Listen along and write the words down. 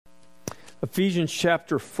Ephesians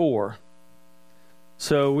chapter 4.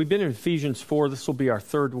 So we've been in Ephesians 4. This will be our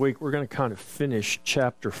third week. We're going to kind of finish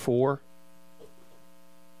chapter 4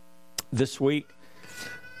 this week.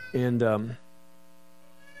 And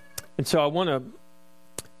so I want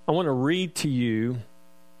to read to you.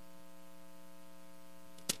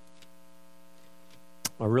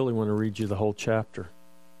 I really want to read you the whole chapter.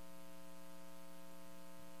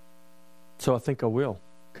 So I think I will,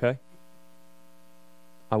 okay?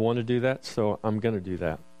 I want to do that, so I'm going to do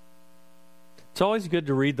that. It's always good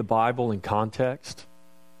to read the Bible in context.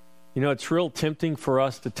 You know, it's real tempting for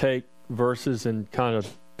us to take verses and kind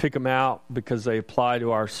of pick them out because they apply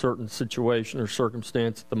to our certain situation or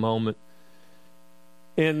circumstance at the moment.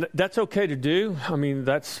 And that's okay to do. I mean,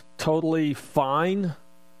 that's totally fine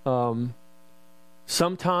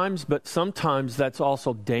sometimes, but sometimes that's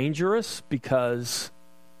also dangerous because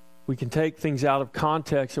we can take things out of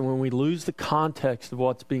context, and when we lose the context of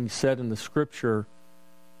what's being said in the Scripture,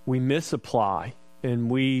 we misapply, and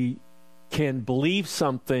we can believe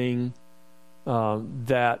something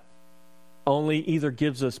that only either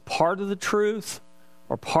gives us part of the truth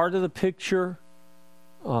or part of the picture.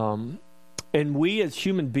 And we as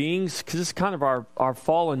human beings, because this is kind of our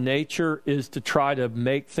fallen nature, is to try to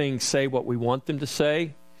make things say what we want them to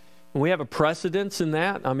say. And we have a precedence in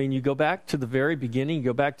that. I mean, you go back to the very beginning, you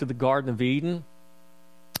go back to the Garden of Eden,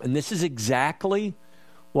 and this is exactly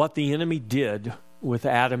what the enemy did with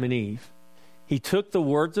Adam and Eve. He took the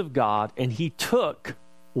words of God, and he took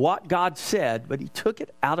what God said, but he took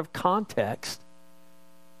it out of context.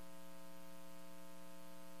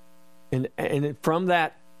 And from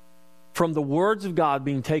the words of God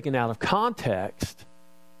being taken out of context,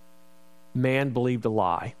 man believed a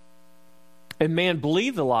lie. And man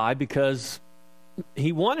believed the lie because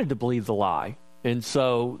he wanted to believe the lie. And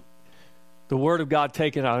so the word of God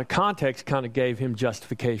taken out of context kind of gave him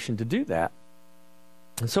justification to do that.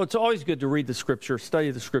 And so it's always good to read the Scripture,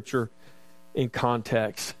 study the Scripture in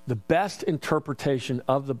context. The best interpretation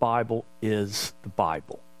of the Bible is the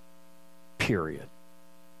Bible, period.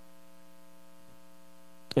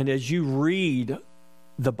 And as you read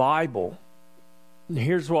the Bible,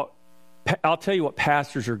 here's what I'll tell you what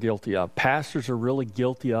pastors are guilty of. Pastors are really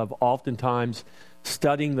guilty of oftentimes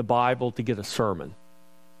studying the Bible to get a sermon.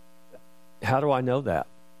 How do I know that?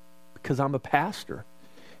 Because I'm a pastor.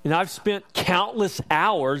 And I've spent countless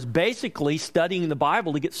hours basically studying the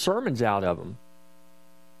Bible to get sermons out of them.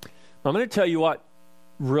 I'm going to tell you what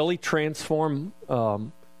really transformed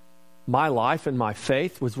my life and my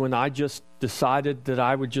faith was when I just decided that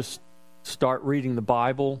I would just start reading the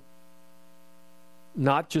Bible,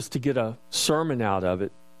 not just to get a sermon out of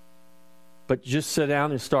it, but just sit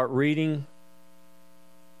down and start reading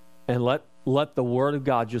and let the Word of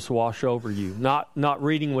God just wash over you. Not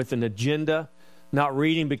reading with an agenda, not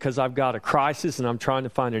reading because I've got a crisis and I'm trying to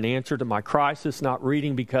find an answer to my crisis, not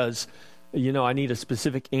reading because, I need a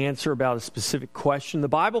specific answer about a specific question. The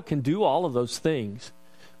Bible can do all of those things.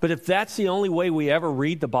 But if that's the only way we ever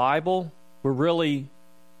read the Bible, we're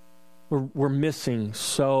missing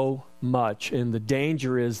so much. And the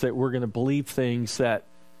danger is that we're going to believe things that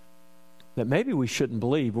maybe we shouldn't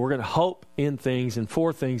believe. We're going to hope in things and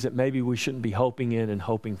for things that maybe we shouldn't be hoping in and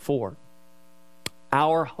hoping for.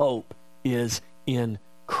 Our hope is in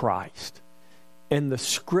Christ. And the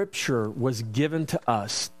Scripture was given to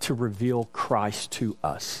us to reveal Christ to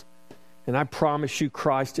us. And I promise you,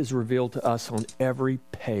 Christ is revealed to us on every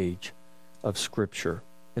page of Scripture.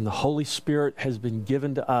 And the Holy Spirit has been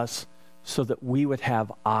given to us so that we would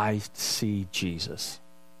have eyes to see Jesus.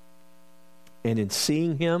 And in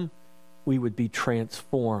seeing Him, we would be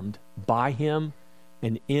transformed by Him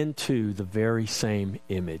and into the very same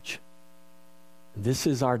image. This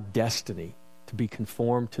is our destiny, to be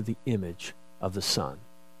conformed to the image of the Son.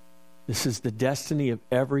 This is the destiny of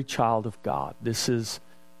every child of God. This is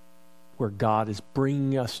where God is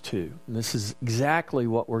bringing us to. And this is exactly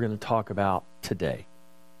what we're going to talk about today.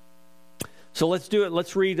 So let's do it.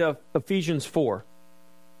 Let's read Ephesians 4.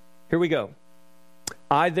 Here we go.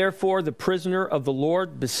 I, therefore, the prisoner of the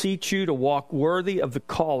Lord, beseech you to walk worthy of the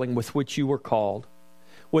calling with which you were called,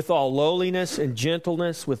 with all lowliness and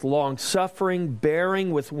gentleness, with long-suffering,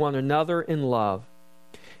 bearing with one another in love,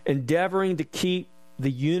 endeavoring to keep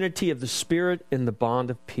the unity of the Spirit in the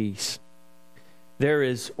bond of peace. There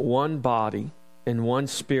is one body and one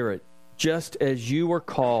Spirit, just as you were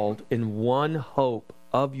called in one hope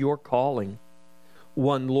of your calling.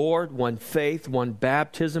 One Lord, one faith, one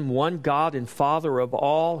baptism, one God and Father of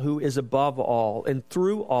all, who is above all, and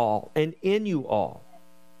through all, and in you all.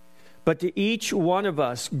 But to each one of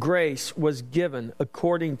us grace was given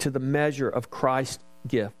according to the measure of Christ's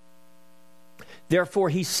gift. Therefore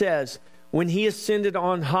he says, When he ascended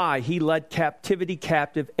on high, he led captivity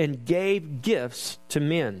captive and gave gifts to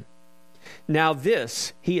men. Now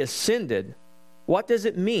this, he ascended, what does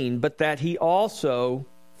it mean but that he also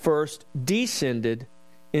first descended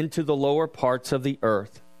into the lower parts of the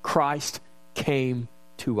earth? Christ came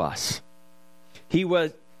to us.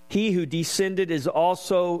 He who descended is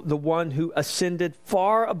also the one who ascended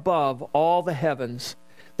far above all the heavens,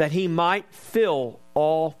 that he might fill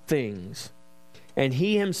all things. And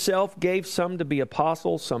he himself gave some to be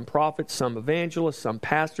apostles, some prophets, some evangelists, some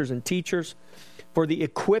pastors and teachers, for the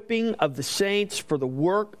equipping of the saints, for the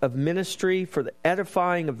work of ministry, for the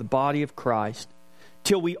edifying of the body of Christ,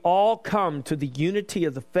 till we all come to the unity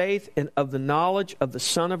of the faith and of the knowledge of the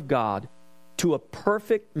Son of God, to a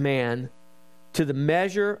perfect man, to the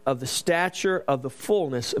measure of the stature of the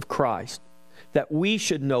fullness of Christ, that we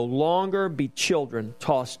should no longer be children,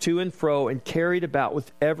 tossed to and fro and carried about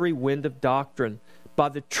with every wind of doctrine, by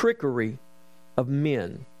the trickery of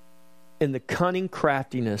men and the cunning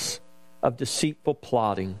craftiness of deceitful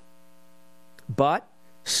plotting. But,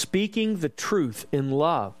 speaking the truth in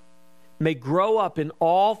love, may grow up in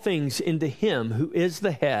all things into him who is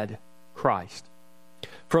the head, Christ,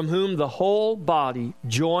 from whom the whole body,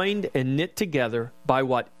 joined and knit together by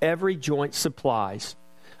what every joint supplies,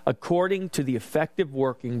 according to the effective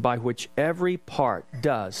working by which every part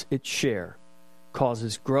does its share,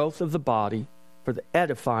 causes growth of the body for the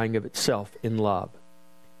edifying of itself in love.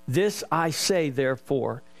 This I say,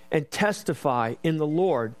 therefore, and testify in the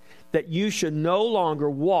Lord, that you should no longer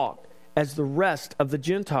walk as the rest of the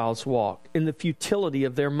Gentiles walk, in the futility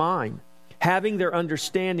of their mind, having their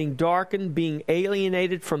understanding darkened, being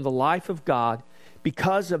alienated from the life of God,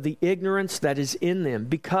 because of the ignorance that is in them,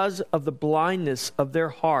 because of the blindness of their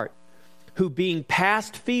heart, who being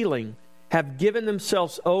past feeling have given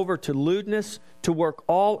themselves over to lewdness, to work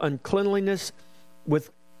all uncleanliness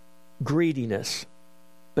with greediness.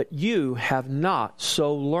 But you have not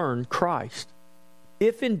so learned Christ.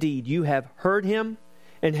 If indeed you have heard him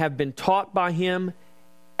and have been taught by him,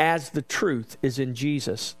 as the truth is in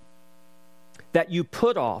Jesus, that you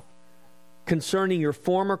put off, concerning your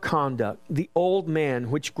former conduct, the old man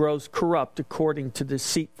which grows corrupt according to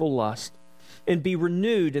deceitful lust, and be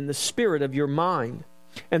renewed in the spirit of your mind,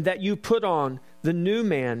 and that you put on the new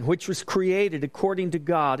man which was created according to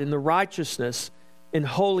God in the righteousness and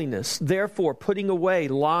holiness. Therefore, putting away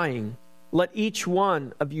lying, let each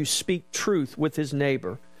one of you speak truth with his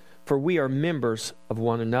neighbor, for we are members of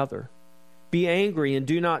one another. Be angry and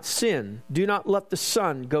do not sin. Do not let the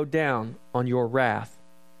sun go down on your wrath,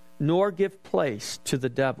 nor give place to the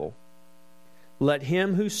devil. Let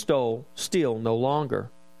him who stole steal no longer,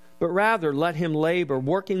 but rather let him labor,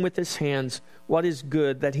 working with his hands what is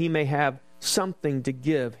good, that he may have something to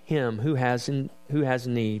give him who has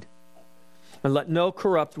need. And let no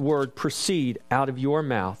corrupt word proceed out of your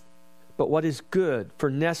mouth, but what is good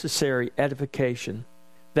for necessary edification,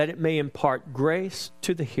 that it may impart grace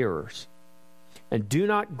to the hearers. And do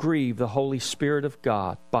not grieve the Holy Spirit of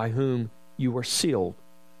God, by whom you were sealed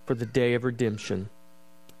for the day of redemption.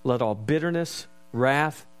 Let all bitterness,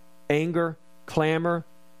 wrath, anger, clamor,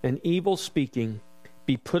 and evil speaking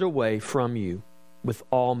be put away from you with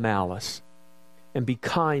all malice. And be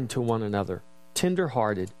kind to one another,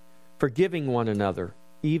 tender-hearted, forgiving one another,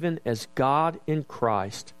 even as God in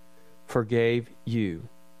Christ forgave you.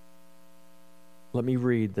 Let me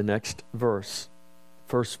read the next verse,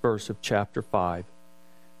 first verse of chapter 5.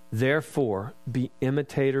 Therefore, be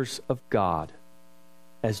imitators of God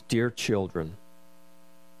as dear children,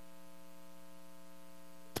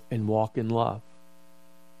 and walk in love,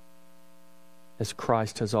 as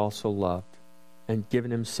Christ has also loved and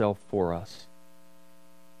given himself for us,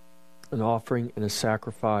 an offering and a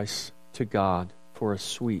sacrifice to God for a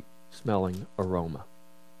sweet-smelling aroma.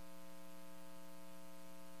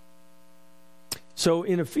 So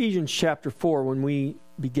in Ephesians chapter 4, when we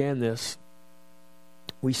began this,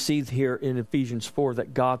 we see here in Ephesians 4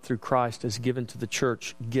 that God through Christ has given to the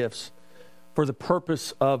church gifts for the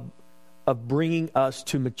purpose of bringing us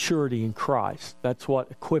to maturity in Christ. That's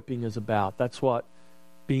what equipping is about. That's what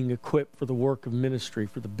being equipped for the work of ministry,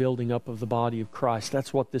 for the building up of the body of Christ.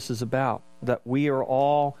 That's what this is about. That we are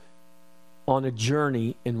all on a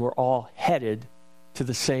journey and we're all headed to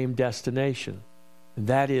the same destination. And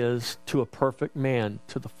that is to a perfect man,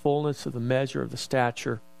 to the fullness of the measure of the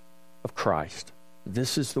stature of Christ.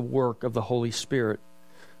 This is the work of the Holy Spirit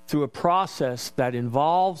through a process that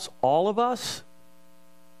involves all of us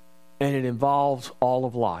and it involves all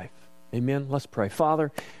of life. Amen? Let's pray.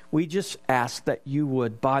 Father, we just ask that you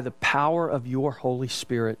would, by the power of your Holy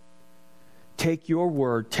Spirit, take your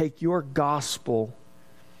word, take your gospel,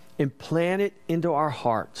 and plant it into our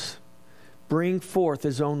hearts. bring forth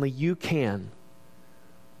as only you can,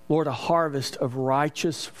 Lord, a harvest of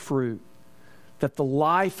righteous fruit, that the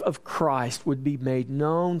life of Christ would be made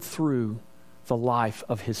known through the life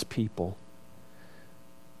of his people.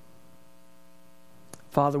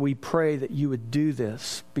 Father, we pray that you would do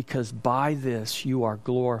this, because by this you are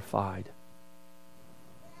glorified.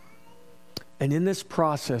 And in this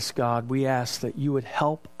process, God, we ask that you would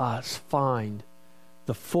help us find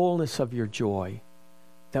the fullness of your joy,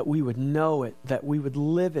 that we would know it, that we would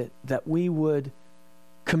live it, that we would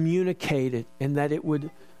communicate it, and that it would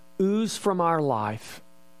ooze from our life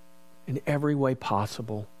in every way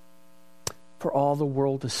possible for all the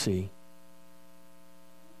world to see,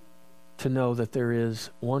 to know that there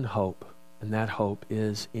is one hope, and that hope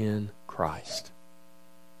is in Christ.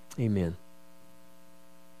 Amen.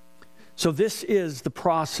 So this is the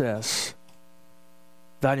process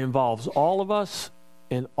that involves all of us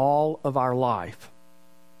and all of our life.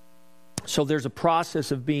 So there's a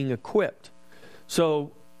process of being equipped.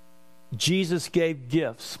 So Jesus gave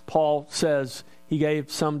gifts. Paul says he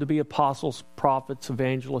gave some to be apostles, prophets,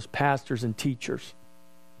 evangelists, pastors, and teachers.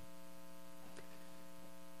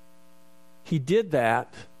 He did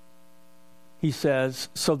that, he says,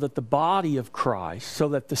 so that the body of Christ, so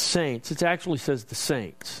that the saints, it actually says the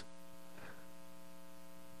saints.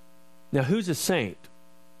 Now, who's a saint?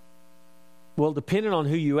 Well, depending on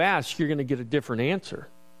who you ask, you're going to get a different answer.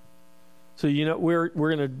 So, we're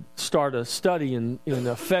going to start a study in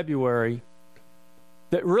February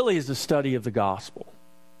that really is a study of the gospel.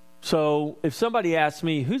 So, if somebody asks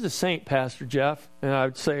me, who's a saint, Pastor Jeff? And I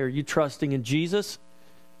would say, are you trusting in Jesus?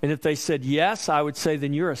 And if they said yes, I would say,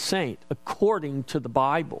 then you're a saint according to the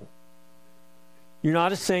Bible. You're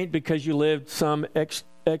not a saint because you lived some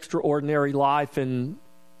extraordinary life and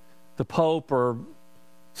the Pope or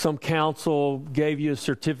some council gave you a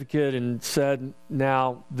certificate and said,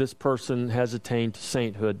 now this person has attained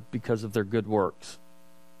sainthood because of their good works.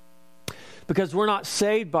 Because we're not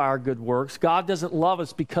saved by our good works. God doesn't love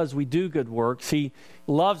us because we do good works. He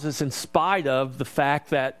loves us in spite of the fact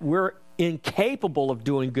that we're incapable of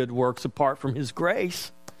doing good works apart from his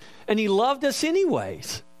grace. And he loved us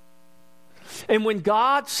anyways. And when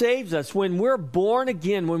God saves us, when we're born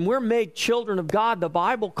again, when we're made children of God, the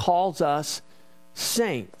Bible calls us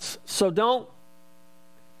saints. So don't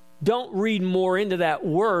read more into that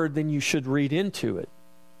word than you should read into it.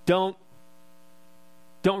 Don't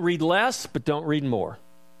read less, but don't read more.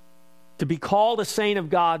 To be called a saint of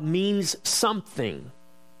God means something.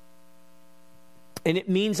 And it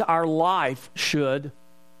means our life should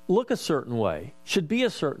look a certain way, should be a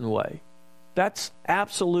certain way. That's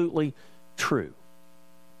absolutely true.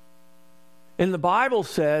 And the Bible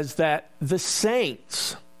says that the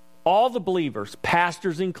saints, all the believers,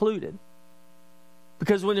 pastors included,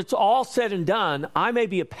 because when it's all said and done, I may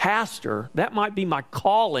be a pastor, that might be my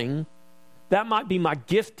calling, that might be my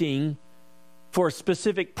gifting for a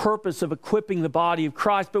specific purpose of equipping the body of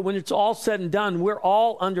Christ, but when it's all said and done, we're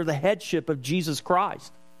all under the headship of Jesus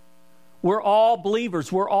Christ. We're all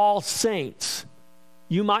believers, we're all saints.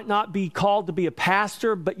 You might not be called to be a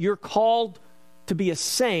pastor, but you're called to be a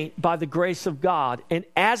saint by the grace of God. And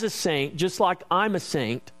as a saint, just like I'm a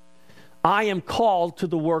saint, I am called to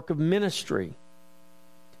the work of ministry.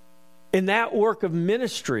 In that work of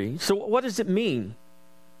ministry, so what does it mean?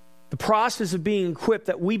 The process of being equipped,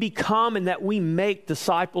 that we become and that we make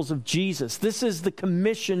disciples of Jesus. This is the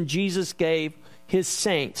commission Jesus gave his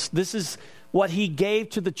saints. This is what he gave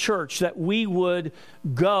to the church, that we would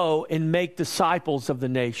go and make disciples of the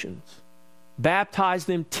nations. Baptize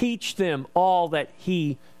them, teach them all that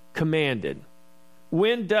he commanded.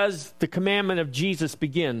 When does the commandment of Jesus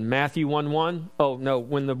begin? Matthew 1:1? Oh, no,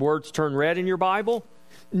 when the words turn red in your Bible?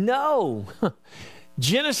 No.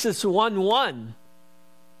 Genesis 1:1.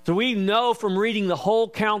 So we know from reading the whole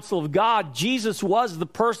counsel of God, Jesus was the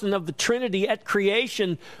person of the Trinity at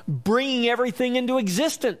creation, bringing everything into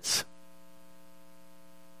existence.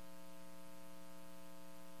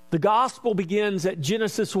 The gospel begins at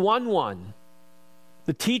Genesis 1:1.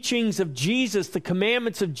 The teachings of Jesus, the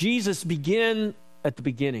commandments of Jesus begin at the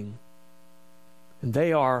beginning. And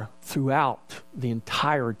they are throughout the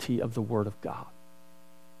entirety of the Word of God.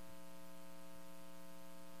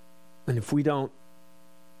 And if we don't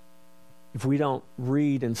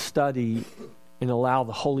read and study and allow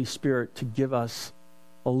the Holy Spirit to give us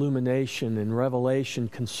illumination and revelation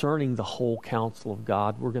concerning the whole counsel of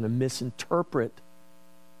God, we're going to misinterpret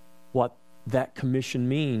what that commission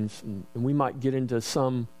means. And we might get into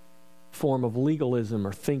some form of legalism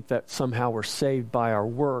or think that somehow we're saved by our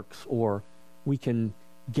works, or we can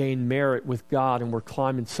gain merit with God and we're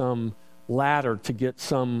climbing some ladder to get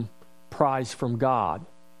some prize from God.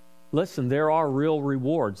 listen, there are real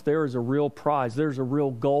rewards. There is a real prize. There's a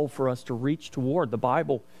real goal for us to reach toward. The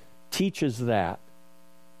Bible teaches that.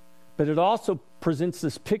 But it also presents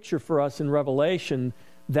this picture for us in Revelation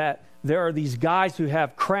that there are these guys who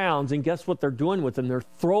have crowns, and guess what they're doing with them? They're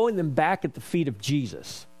throwing them back at the feet of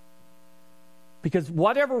Jesus. Because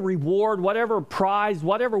whatever reward, whatever prize,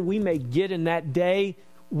 whatever we may get in that day,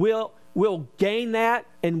 we'll gain that,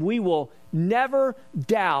 and we will never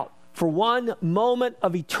doubt for one moment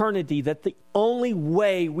of eternity that the only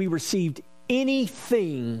way we received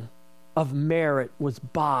anything of merit was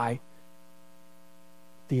by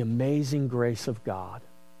the amazing grace of God.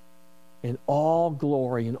 And all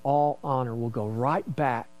glory and all honor will go right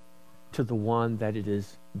back to the one that it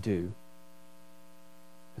is due.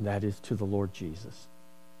 And that is to the Lord Jesus,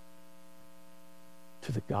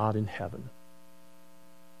 to the God in heaven.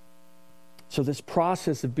 So this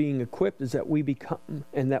process of being equipped is that we become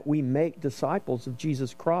and that we make disciples of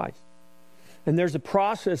Jesus Christ. And there's a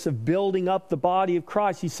process of building up the body of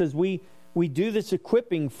Christ. He says we do this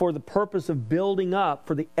equipping for the purpose of building up,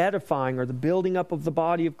 for the edifying or the building up of the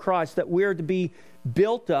body of Christ, that we're to be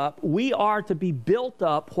built up. We are to be built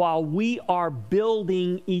up while we are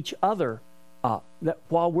building each other up, that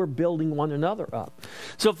while we're building one another up.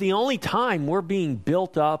 So if the only time we're being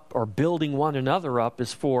built up or building one another up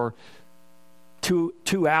is for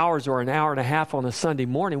two hours or an hour and a half on a Sunday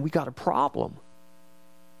morning, we got a problem.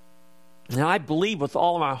 And I believe with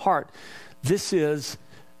all of my heart, this is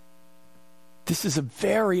a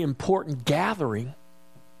very important gathering.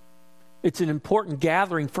 It's an important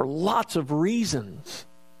gathering for lots of reasons.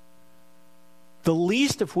 The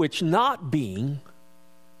least of which not being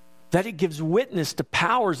that it gives witness to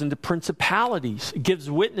powers and to principalities. It gives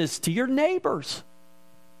witness to your neighbors.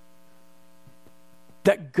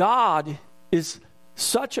 That God is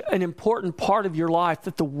such an important part of your life,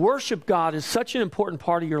 that the worship God is such an important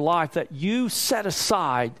part of your life, that you set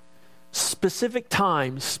aside specific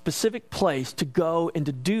time, specific place to go and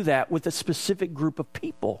to do that with a specific group of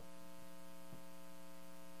people.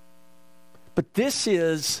 But this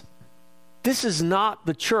is not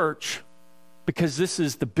the church because this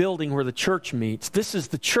is the building where the church meets. This is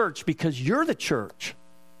the church because you're the church.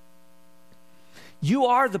 You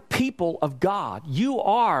are the people of God. You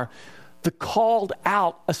are the called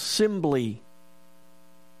out assembly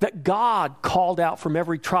that God called out from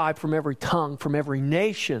every tribe, from every tongue, from every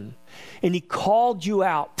nation. And He called you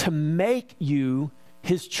out to make you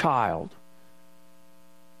His child,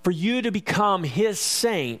 for you to become His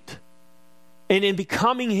saint. And in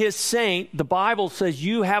becoming His saint, the Bible says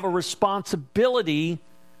you have a responsibility.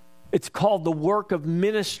 It's called the work of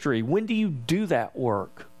ministry. When do you do that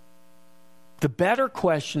work? The better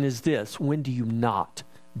question is this: when do you not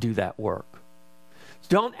do that work?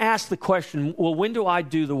 Don't ask the question, well, when do I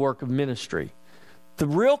do the work of ministry? The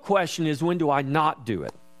real question is, when do I not do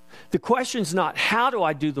it? The question is not, how do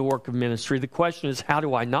I do the work of ministry? The question is, how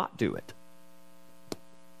do I not do it?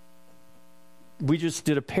 We just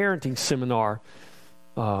did a parenting seminar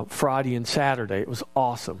Friday and Saturday. It was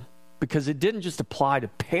awesome because it didn't just apply to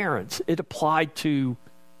parents. It applied to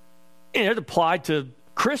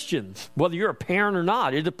Christians, whether you're a parent or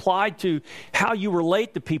not. It applied to how you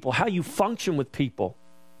relate to people, how you function with people.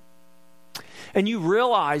 And you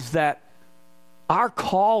realize that our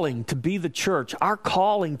calling to be the church, our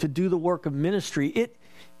calling to do the work of ministry,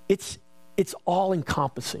 it's all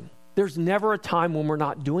encompassing. There's never a time when we're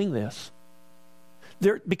not doing this.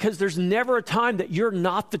 Because there's never a time that you're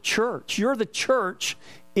not the church. You're the church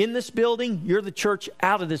in this building. You're the church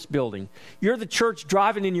out of this building. You're the church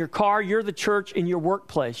driving in your car. You're the church in your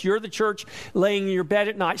workplace. You're the church laying in your bed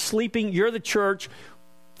at night sleeping. You're the church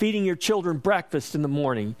feeding your children breakfast in the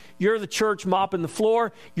morning. You're the church mopping the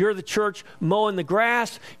floor. You're the church mowing the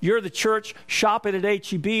grass. You're the church shopping at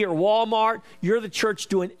H-E-B or Walmart. You're the church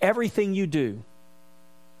doing everything you do.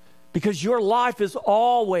 Because your life is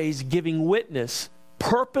always giving witness,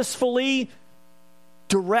 purposefully,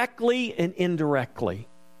 directly, and indirectly.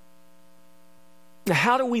 Now,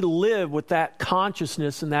 how do we live with that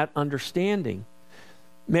consciousness and that understanding?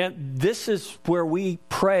 Man, this is where we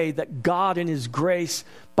pray that God in His grace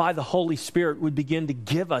by the Holy Spirit would begin to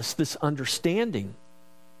give us this understanding.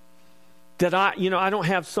 That I don't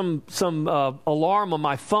have some alarm on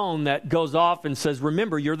my phone that goes off and says,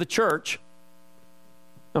 remember, you're the church.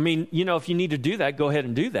 I mean, if you need to do that, go ahead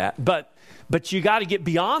and do that. But you got to get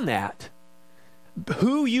beyond that.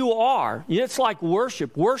 Who you are. It's like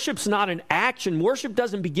worship. Worship's not an action. Worship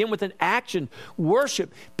doesn't begin with an action.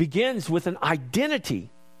 Worship begins with an identity.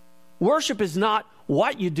 Worship is not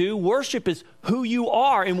what you do. Worship is who you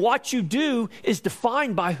are. And what you do is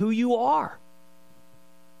defined by who you are.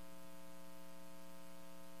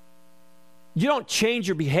 You don't change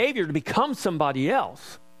your behavior to become somebody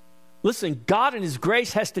else. Listen, God in His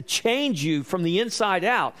grace has to change you from the inside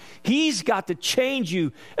out. He's got to change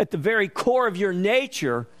you at the very core of your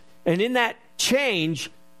nature. And in that change,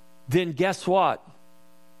 then guess what?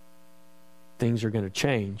 Things are going to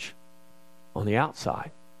change on the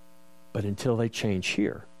outside. But until they change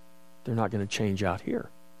here, they're not going to change out here.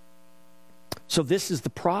 So this is the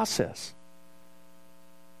process.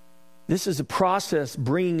 This is a process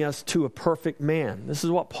bringing us to a perfect man. This is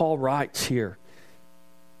what Paul writes here.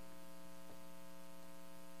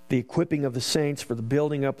 The equipping of the saints for the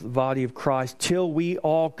building up of the body of Christ till we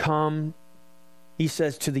all come, he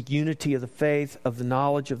says, to the unity of the faith, of the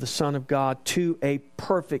knowledge of the Son of God, to a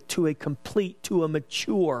perfect, to a complete, to a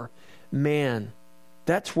mature man.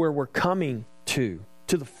 That's where we're coming to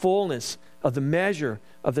the fullness of the measure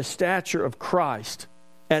of the stature of Christ,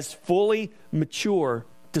 as fully mature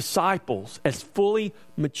disciples, as fully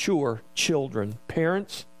mature children.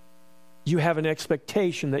 Parents, you have an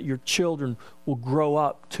expectation that your children will grow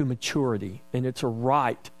up to maturity, and it's a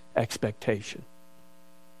right expectation.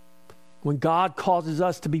 When God causes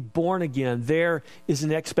us to be born again, there is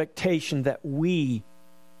an expectation that we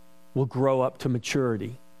will grow up to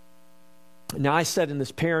maturity. Now, I said in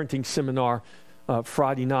this parenting seminar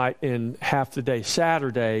Friday night and half the day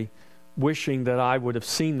Saturday, wishing that I would have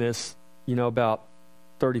seen this, about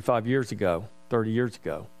 30 years ago.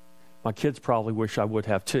 My kids probably wish I would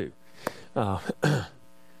have too. But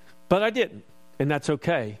I didn't, and that's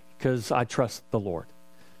okay because I trust the Lord.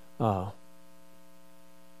 But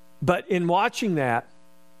in watching that,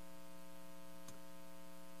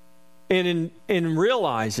 and in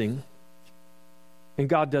realizing, and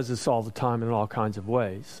God does this all the time in all kinds of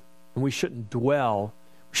ways, and we shouldn't dwell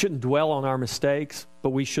on our mistakes,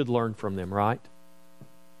 but we should learn from them, right?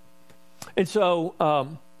 And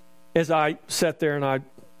so, as I sat there and I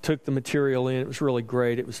took the material in, it was really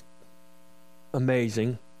great. It was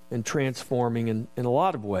amazing and transforming in a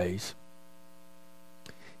lot of ways.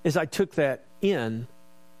 As I took that in,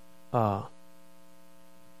 though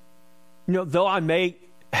I may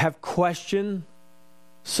have questioned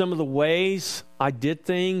some of the ways I did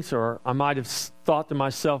things, or I might have thought to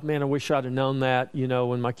myself, man, I wish I'd have known that,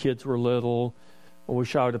 when my kids were little. I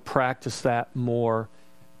wish I would have practiced that more.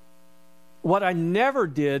 What I never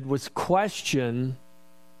did was question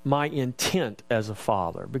my intent as a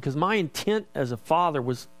father, because my intent as a father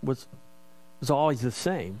was always the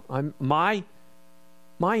same. My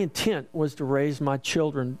intent was to raise my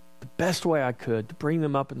children the best way I could, to bring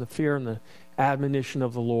them up in the fear and the admonition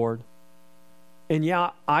of the Lord. And yeah,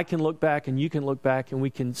 I can look back and you can look back and we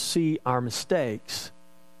can see our mistakes,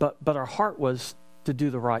 but our heart was to do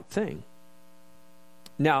the right thing.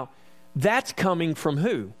 Now, that's coming from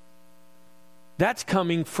who? That's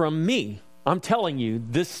coming from me. I'm telling you,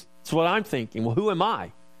 this is what I'm thinking. Well, who am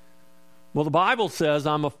I? Well, the Bible says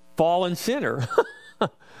I'm a fallen sinner.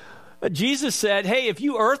 Jesus said, hey, if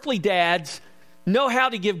you earthly dads know how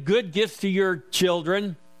to give good gifts to your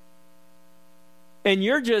children, and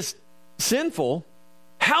you're just sinful,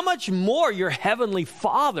 how much more your heavenly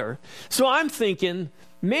Father? So I'm thinking,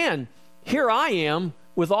 man, here I am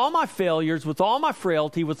with all my failures, with all my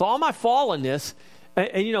frailty, with all my fallenness.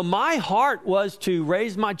 And my heart was to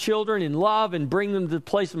raise my children in love and bring them to the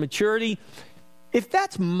place of maturity. If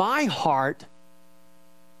that's my heart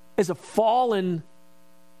as a fallen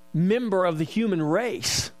member of the human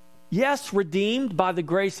race, yes, redeemed by the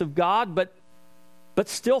grace of God, but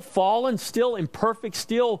still fallen, still imperfect,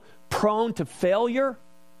 still prone to failure,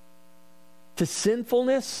 to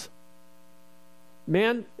sinfulness,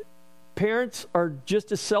 man, parents are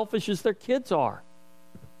just as selfish as their kids are.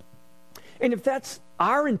 And if that's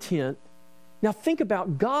our intent, now think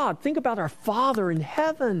about God. Think about our Father in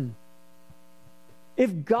heaven.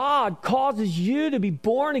 If God causes you to be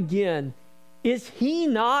born again, is He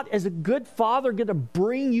not, as a good Father, going to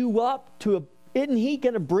bring you up isn't He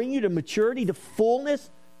going to bring you to maturity, to fullness,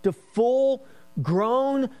 to full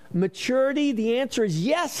grown maturity? The answer is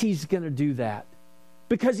yes, He's going to do that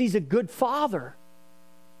because He's a good Father.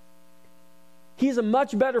 He's a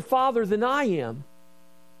much better Father than I am.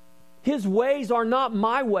 His ways are not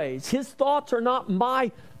my ways. His thoughts are not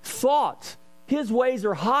my thoughts. His ways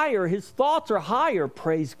are higher. His thoughts are higher.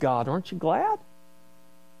 Praise God. Aren't you glad?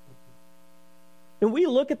 And we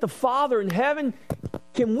look at the Father in heaven.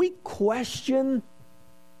 Can we question?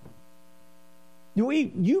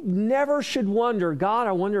 You never should wonder, God,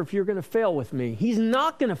 I wonder if you're going to fail with me. He's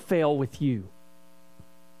not going to fail with you.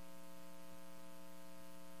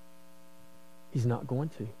 He's not going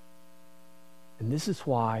to. And this is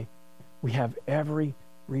why we have every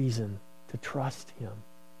reason to trust Him.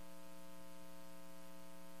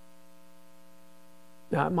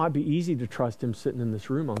 Now, it might be easy to trust him sitting in this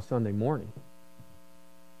room on Sunday morning.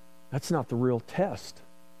 That's not the real test.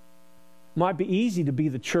 It might be easy to be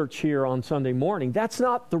the church here on Sunday morning. That's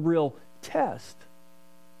not the real test.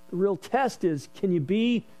 The real test is, can you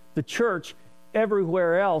be the church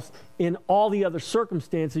everywhere else in all the other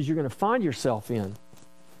circumstances you're going to find yourself in?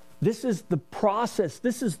 This is the process.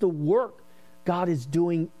 This is the work God is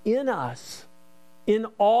doing in us in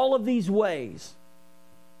all of these ways.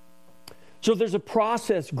 So there's a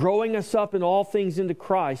process growing us up in all things into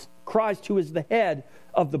Christ, Christ who is the head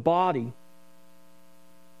of the body.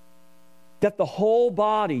 That the whole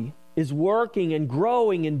body is working and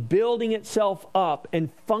growing and building itself up and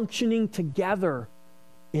functioning together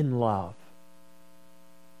in love,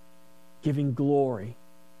 giving glory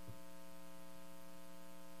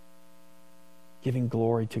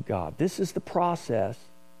to God. This is the process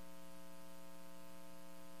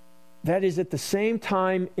that is at the same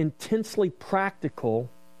time intensely practical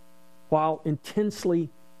while intensely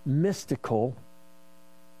mystical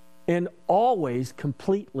and always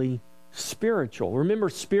completely spiritual. Remember,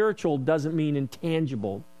 spiritual doesn't mean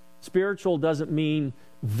intangible. Spiritual doesn't mean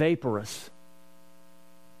vaporous.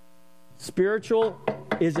 Spiritual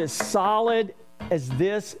is as solid as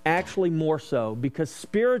this, actually more so, because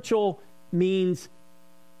spiritual means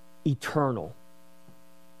eternal.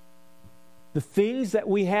 The things that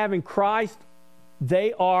we have in Christ,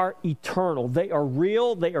 they are eternal. They are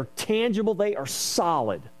real. They are tangible. They are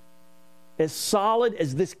solid. As solid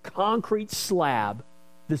as this concrete slab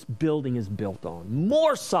this building is built on.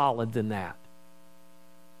 More solid than that.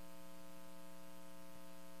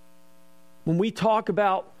 When we talk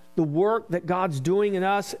about the work that God's doing in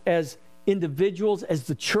us as individuals, as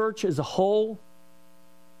the church as a whole,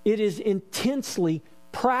 it is intensely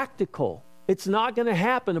practical. It's not going to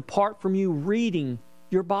happen apart from you reading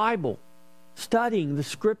your Bible, studying the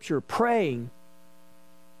Scripture, praying.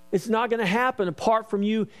 It's not going to happen apart from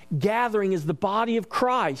you gathering as the body of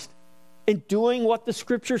Christ and doing what the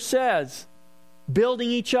Scripture says,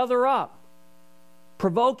 building each other up,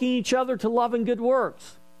 provoking each other to love and good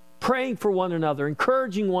works, praying for one another,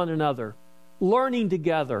 encouraging one another, learning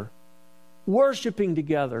together, worshiping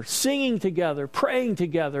together, singing together, praying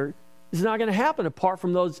together. It's not going to happen apart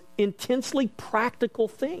from those intensely practical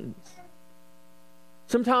things.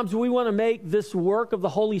 Sometimes we want to make this work of the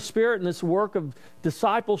Holy Spirit and this work of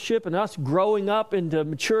discipleship and us growing up into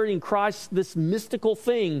maturity in Christ this mystical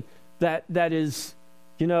thing that is,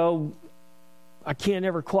 I can't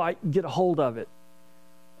ever quite get a hold of it.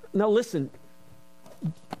 Now listen,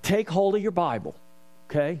 take hold of your Bible,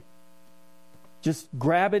 okay? Just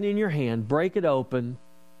grab it in your hand, break it open,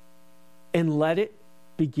 and let it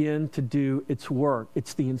begin to do its work.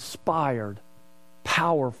 It's the inspired,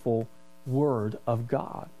 powerful Word of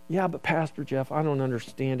God. Yeah, but Pastor Jeff, I don't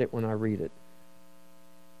understand it when I read it.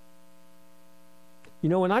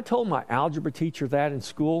 When I told my algebra teacher that in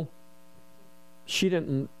school, she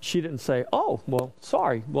didn't say, "Oh, well,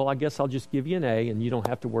 sorry. Well, I guess I'll just give you an A and you don't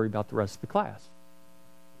have to worry about the rest of the class."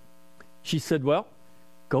 She said, "Well,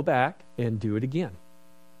 go back and do it again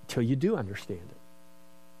until you do understand it."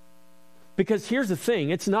 Because here's the thing,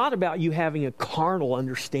 it's not about you having a carnal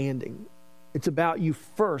understanding. It's about you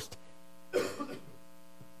first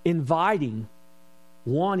inviting,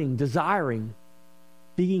 wanting, desiring,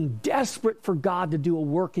 being desperate for God to do a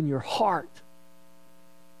work in your heart.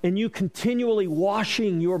 And you continually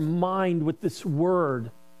washing your mind with this Word.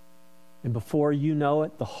 And before you know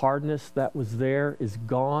it, the hardness that was there is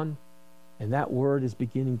gone. And that Word is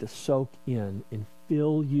beginning to soak in and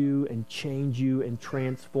fill you and change you and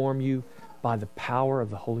transform you by the power of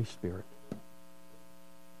the Holy Spirit.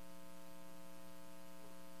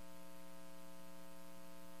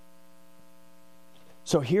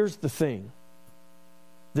 So here's the thing.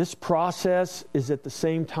 This process is at the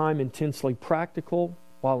same time intensely practical,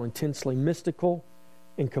 while intensely mystical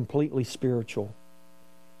and completely spiritual.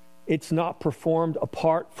 It's not performed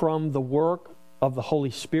apart from the work of the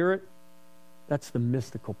Holy Spirit. That's the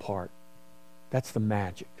mystical part. That's the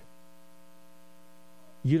magic.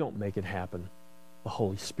 You don't make it happen. The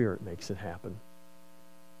Holy Spirit makes it happen.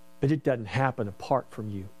 But it doesn't happen apart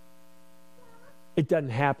from you. It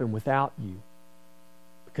doesn't happen without you.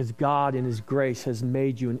 Because God in His grace has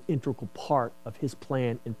made you an integral part of His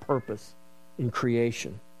plan and purpose in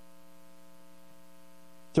creation.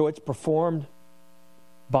 So it's performed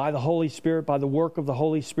by the Holy Spirit, by the work of the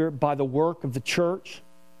Holy Spirit, by the work of the church.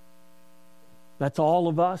 That's all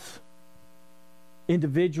of us,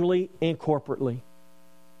 individually and corporately.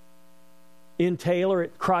 In Taylor,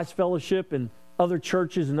 at Christ Fellowship, and other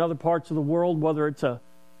churches in other parts of the world, whether it's a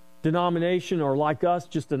denomination or like us,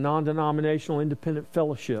 just a non-denominational independent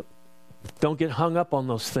fellowship. Don't get hung up on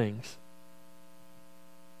those things.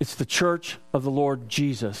 It's the church of the Lord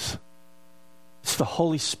Jesus. It's the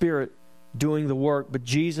Holy Spirit doing the work, but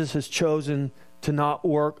Jesus has chosen to not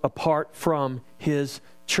work apart from His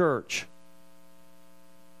church.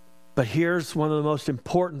 But here's one of the most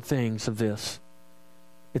important things of this.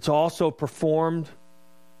 It's also performed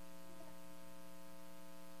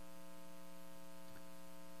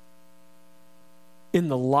in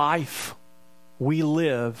the life we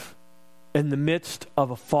live in the midst of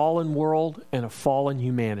a fallen world and a fallen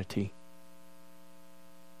humanity.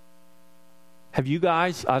 Have you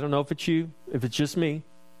guys, I don't know if it's you, if it's just me,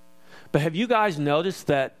 but have you guys noticed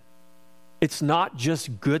that it's not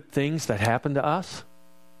just good things that happen to us?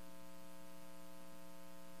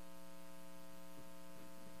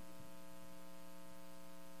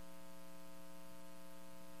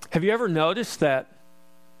 Have you ever noticed that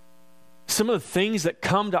some of the things that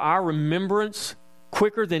come to our remembrance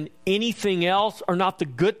quicker than anything else are not the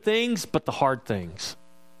good things, but the hard things?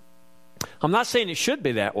 I'm not saying it should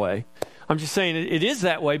be that way. I'm just saying it is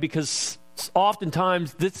that way because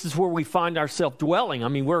oftentimes this is where we find ourselves dwelling. I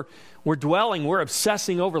mean, we're dwelling, we're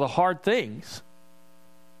obsessing over the hard things.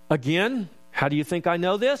 Again, how do you think I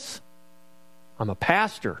know this? I'm a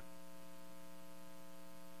pastor.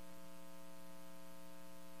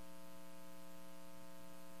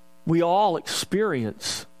 We all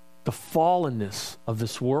experience the fallenness of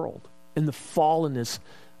this world and the fallenness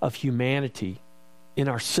of humanity in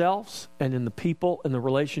ourselves and in the people and the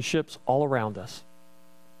relationships all around us.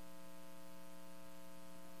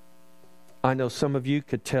 I know some of you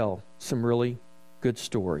could tell some really good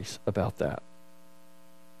stories about that.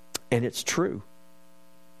 And it's true.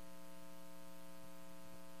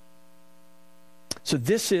 So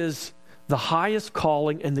this is the highest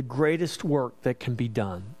calling and the greatest work that can be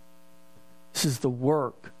done. This is the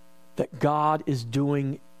work that God is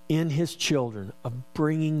doing in His children of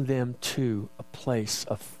bringing them to a place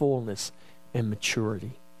of fullness and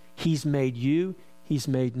maturity. He's made you, He's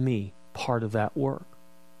made me part of that work.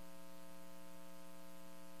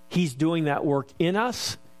 He's doing that work in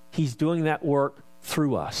us. He's doing that work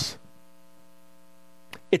through us.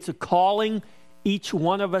 It's a calling each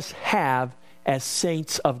one of us have as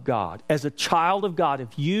saints of God. As a child of God,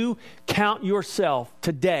 if you count yourself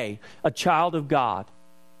today a child of God,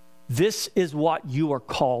 this is what you are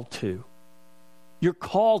called to. You're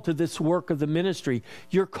called to this work of the ministry.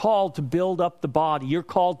 You're called to build up the body. You're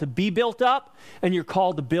called to be built up, and you're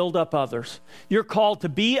called to build up others. You're called to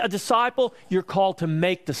be a disciple. You're called to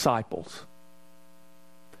make disciples.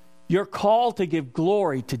 You're called to give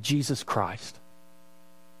glory to Jesus Christ.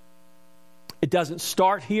 It doesn't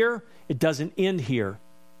start here. It doesn't end here.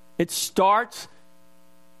 It starts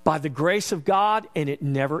by the grace of God, and it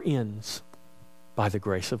never ends by the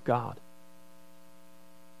grace of God.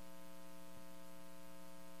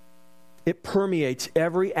 It permeates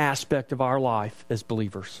every aspect of our life as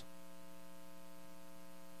believers.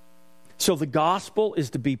 So the gospel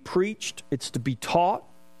is to be preached. It's to be taught.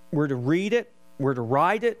 We're to read it. We're to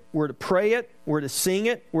write it. We're to pray it. We're to sing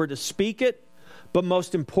it. We're to speak it. But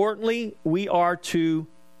most importantly, we are to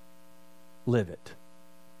live it.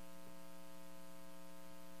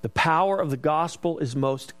 The power of the gospel is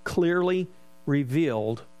most clearly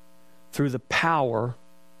revealed through the power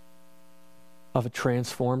of a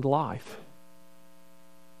transformed life.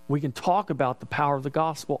 We can talk about the power of the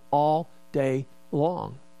gospel all day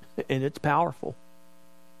long, and it's powerful.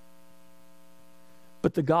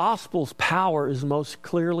 But the gospel's power is most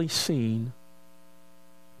clearly seen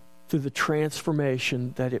through the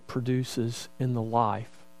transformation that it produces in the life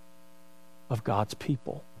of God's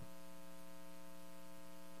people.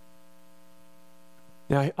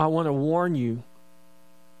 Now, I want to warn you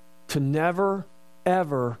to never,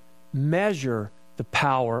 ever measure the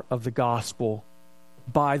power of the gospel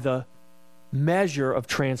by the measure of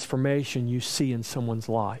transformation you see in someone's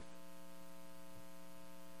life.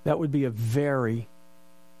 That would be a very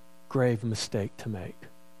grave mistake to make.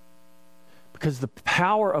 Because the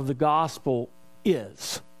power of the gospel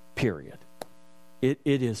is, period. It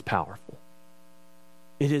is powerful.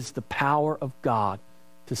 It is the power of God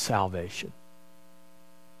to salvation.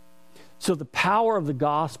 So the power of the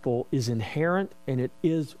gospel is inherent and it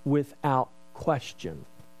is without question.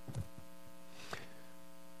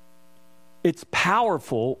 It's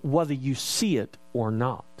powerful whether you see it or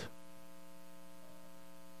not.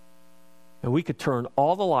 And we could turn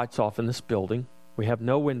all the lights off in this building. We have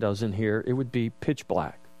no windows in here. It would be pitch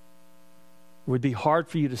black. It would be hard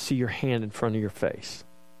for you to see your hand in front of your face.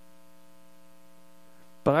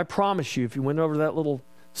 But I promise you, if you went over to that little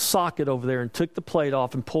socket over there and took the plate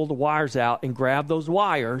off and pulled the wires out and grabbed those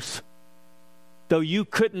wires, though you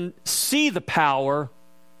couldn't see see the power,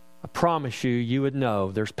 I promise you would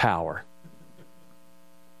know there's power.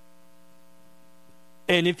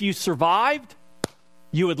 And if you survived,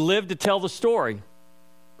 you would live to tell the story.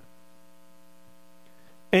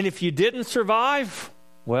 And if you didn't survive,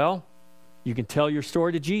 well, you can tell your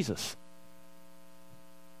story to Jesus.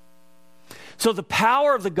 So the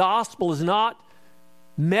power of the gospel is not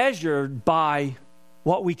measured by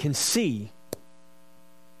what we can see,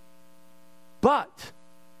 but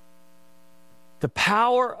the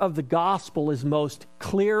power of the gospel is most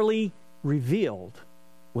clearly revealed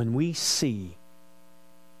when we see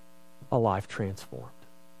a life transformed.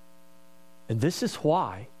 And this is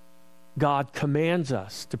why God commands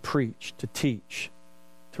us to preach, to teach,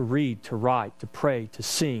 to read, to write, to pray, to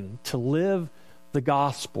sing, to live the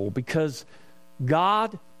gospel, because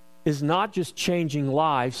God is not just changing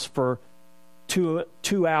lives for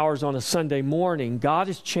two hours on a Sunday morning. God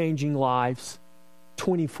is changing lives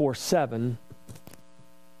 24/7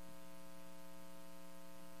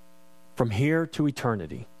 from here to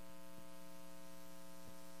eternity.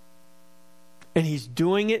 And He's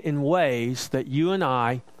doing it in ways that you and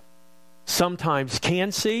I sometimes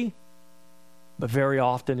can see, but very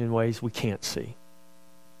often in ways we can't see.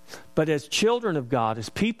 But as children of God, as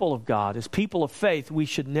people of faith, we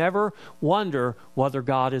should never wonder whether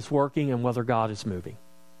God is working and whether God is moving.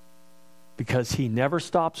 Because He never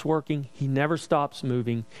stops working, He never stops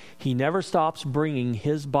moving, He never stops bringing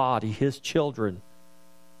His body, His children,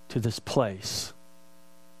 to this place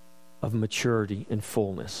of maturity and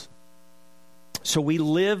fullness. So we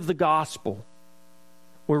live the gospel.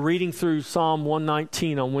 We're reading through Psalm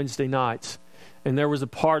 119 on Wednesday nights. And there was a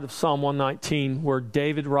part of Psalm 119 where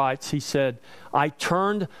David writes, he said, I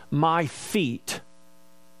turned my feet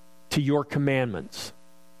to your commandments.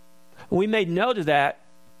 And we made note of that,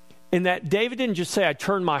 in that David didn't just say, I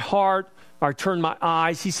turned my heart, or I turned my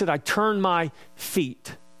eyes. He said, I turned my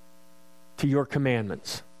feet to your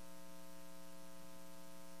commandments.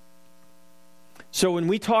 So when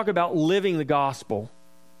we talk about living the gospel,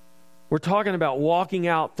 we're talking about walking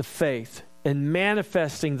out the faith and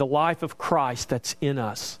manifesting the life of Christ that's in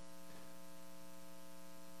us.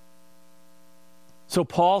 So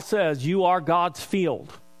Paul says, you are God's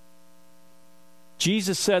field.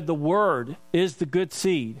 Jesus said the word is the good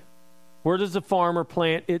seed. Where does the farmer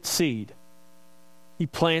plant its seed? He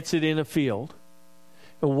plants it in a field.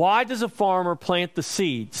 And why does a farmer plant the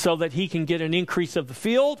seed? So that he can get an increase of the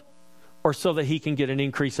field, or so that he can get an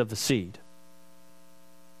increase of the seed?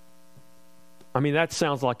 I mean, that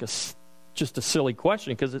sounds like just a silly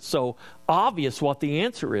question because it's so obvious what the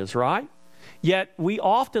answer is, right? Yet we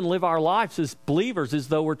often live our lives as believers as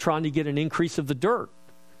though we're trying to get an increase of the dirt.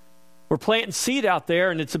 We're planting seed out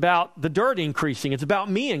there and it's about the dirt increasing. It's about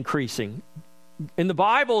me increasing. And the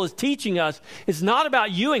Bible is teaching us it's not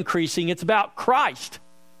about you increasing, it's about Christ.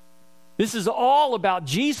 This is all about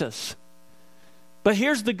Jesus. But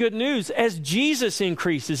here's the good news. As Jesus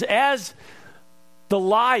increases, as the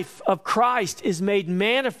life of Christ is made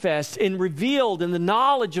manifest and revealed, and the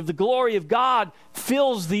knowledge of the glory of God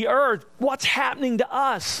fills the earth, what's happening to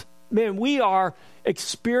us? Man, we are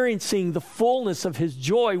experiencing the fullness of His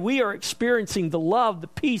joy. We are experiencing the love, the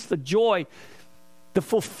peace, the joy, the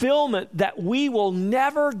fulfillment that we will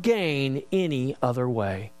never gain any other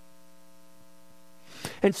way.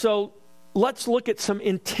 And so let's look at some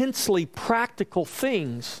intensely practical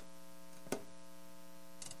things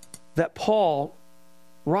that Paul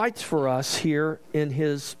writes for us here in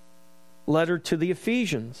his letter to the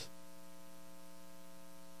Ephesians.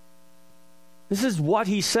 This is what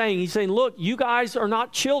he's saying. He's saying, look, you guys are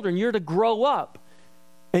not children. You're to grow up.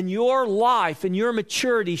 And your life and your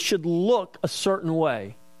maturity should look a certain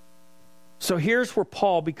way. So here's where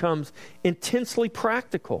Paul becomes intensely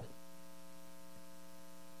practical.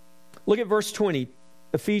 Look at verse 20.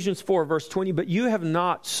 Ephesians 4, verse 20. But you have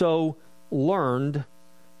not so learned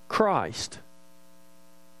Christ.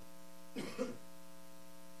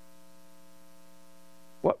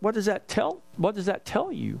 What does that tell? What does that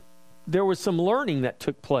tell you? There was some learning that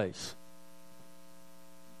took place.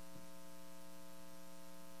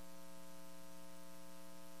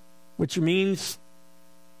 Which means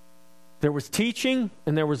there was teaching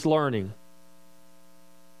and there was learning.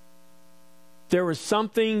 There was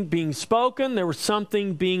something being spoken, there was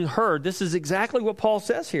something being heard. This is exactly what Paul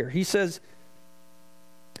says here. He says,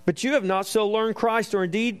 but you have not so learned Christ, or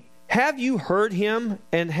indeed, have you heard Him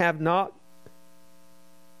and have not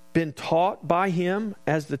been taught by Him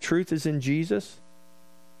as the truth is in Jesus?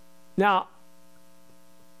 Now,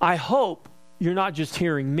 I hope you're not just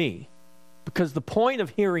hearing me, because the point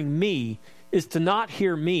of hearing me is to not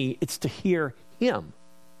hear me, it's to hear Him.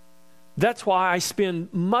 That's why I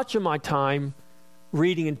spend much of my time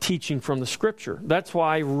reading and teaching from the Scripture. That's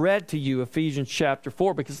why I read to you Ephesians chapter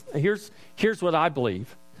 4, because here's what I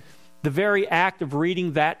believe. The very act of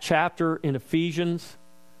reading that chapter in Ephesians,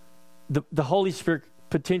 the Holy Spirit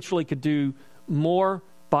potentially could do more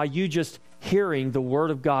by you just hearing the Word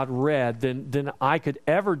of God read than I could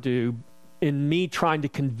ever do in me trying to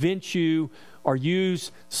convince you or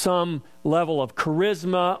use some level of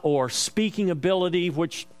charisma or speaking ability,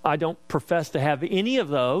 which I don't profess to have any of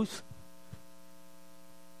those.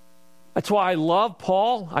 That's why I love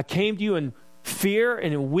Paul. I came to you in fear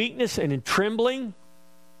and in weakness and in trembling.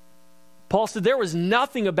 Paul said, there was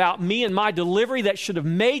nothing about me and my delivery that should have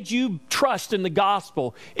made you trust in the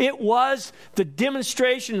gospel. It was the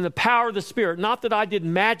demonstration and the power of the Spirit. Not that I did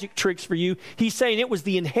magic tricks for you. He's saying it was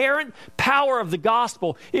the inherent power of the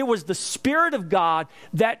gospel. It was the Spirit of God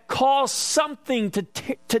that caused something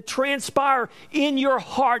to transpire in your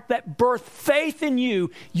heart that birthed faith in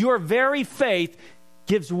you. Your very faith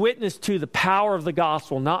gives witness to the power of the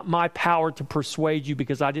gospel, not my power to persuade you,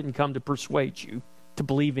 because I didn't come to persuade you to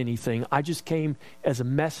believe anything. I just came as a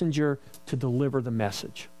messenger to deliver the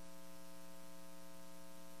message.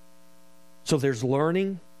 So there's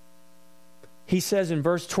learning. He says in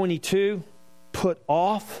verse 22, put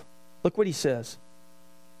off. Look what he says.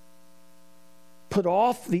 Put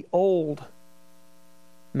off the old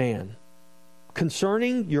man.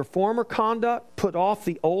 Concerning your former conduct, put off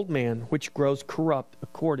the old man, which grows corrupt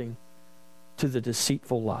according to the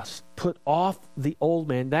deceitful lust. Put off the old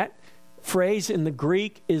man. That phrase in the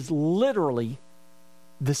Greek is literally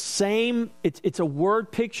the same. It's a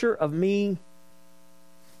word picture of me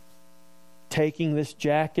taking this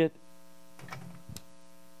jacket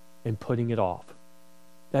and putting it off.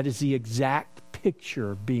 That is the exact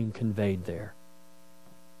picture being conveyed there.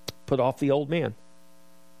 Put off the old man.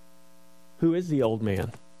 Who is the old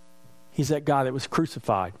man? He's that guy that was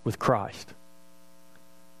crucified with Christ.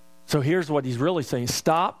 So here's what he's really saying.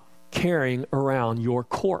 Stop carrying around your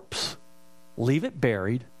corpse. Leave it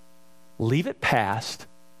buried. Leave it past.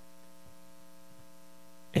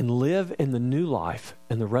 And live in the new life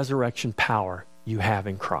and the resurrection power you have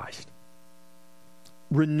in Christ.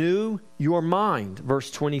 Renew your mind. Verse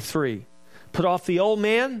 23. Put off the old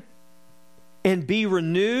man and be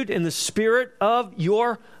renewed in the spirit of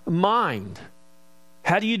your mind.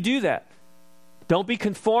 How do you do that? Don't be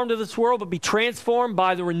conformed to this world, but be transformed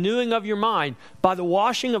by the renewing of your mind, by the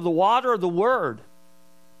washing of the water of the Word.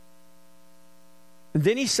 And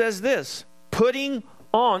then he says this, putting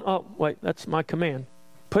on, oh, wait, that's my command.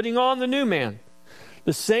 Putting on the new man.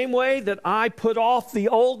 The same way that I put off the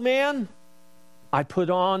old man, I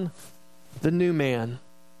put on the new man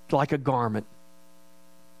like a garment.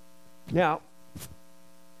 Now,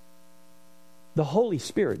 the Holy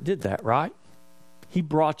Spirit did that, right? He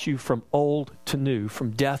brought you from old to new,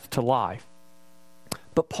 from death to life.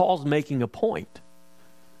 But Paul's making a point.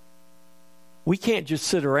 We can't just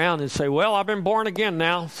sit around and say, well, I've been born again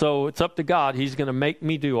now, so it's up to God. He's going to make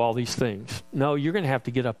me do all these things. No, you're going to have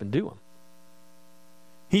to get up and do them.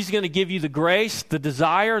 He's going to give you the grace, the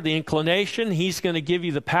desire, the inclination. He's going to give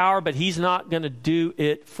you the power, but He's not going to do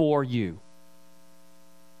it for you.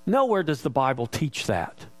 Nowhere does the Bible teach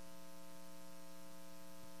that.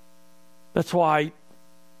 That's why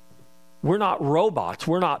we're not robots.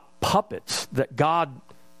 We're not puppets. That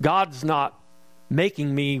God's not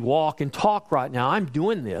making me walk and talk right now. I'm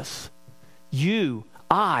doing this.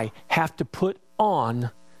 I have to put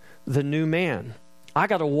on the new man. I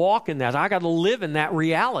got to walk in that. I got to live in that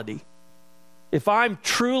reality. If I'm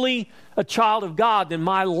truly a child of God, then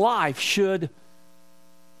my life should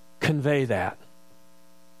convey that.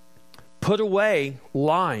 Put away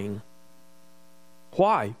lying.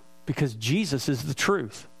 Why? Because Jesus is the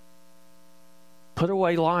truth. Put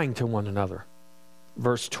away lying to one another.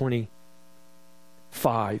 Verse 25.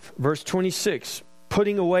 Verse 26.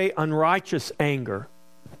 Putting away unrighteous anger.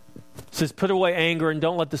 It says, put away anger and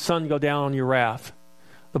don't let the sun go down on your wrath.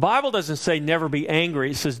 The Bible doesn't say never be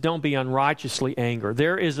angry. It says don't be unrighteously angry.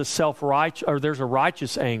 There's a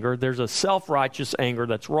righteous anger. There's a self-righteous anger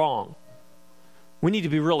that's wrong. We need to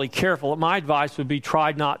be really careful. My advice would be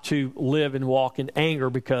try not to live and walk in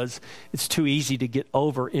anger, because it's too easy to get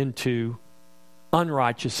over into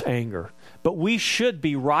unrighteous anger. But we should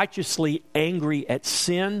be righteously angry at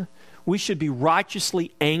sin. We should be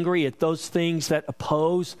righteously angry at those things that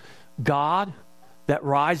oppose God, that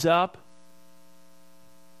rise up.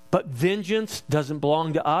 But vengeance doesn't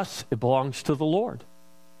belong to us. It belongs to the Lord.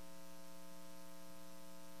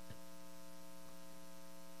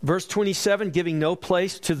 Verse 27, giving no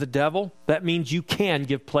place to the devil. That means you can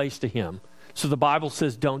give place to him. So the Bible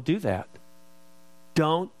says don't do that.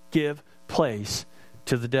 Don't give place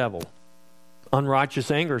to the devil.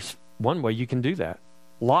 Unrighteous anger is one way you can do that.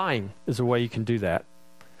 Lying is a way you can do that.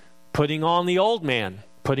 Putting on the old man,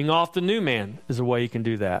 putting off the new man is a way you can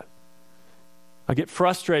do that. I get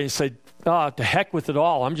frustrated and say, to heck with it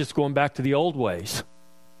all. I'm just going back to the old ways.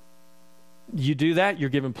 You do that, you're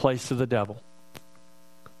giving place to the devil.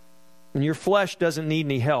 And your flesh doesn't need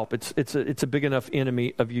any help. It's a big enough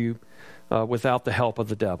enemy of you without the help of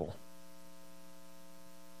the devil.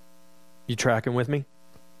 You tracking with me?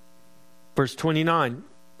 Verse 29.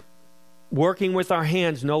 Working with our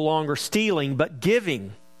hands, no longer stealing, but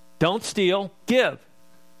giving. Don't steal, give.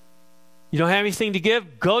 You don't have anything to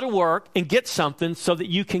give? Go to work and get something so that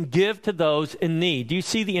you can give to those in need. Do you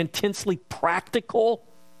see the intensely practical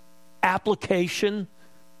application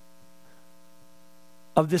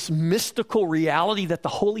of this mystical reality that the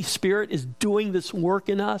Holy Spirit is doing this work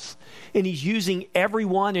in us? And He's using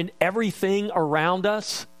everyone and everything around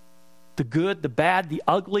us. The good, the bad, the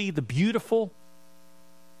ugly, the beautiful,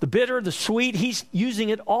 the bitter, the sweet. He's using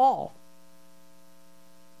it all.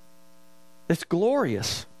 It's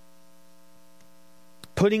glorious.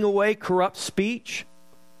 Putting away corrupt speech.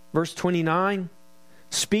 Verse 29.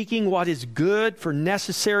 Speaking what is good for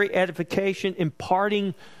necessary edification,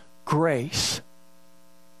 imparting grace.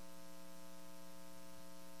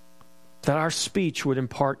 That our speech would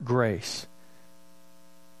impart grace.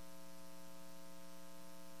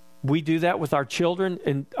 We do that with our children,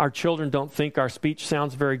 and our children don't think our speech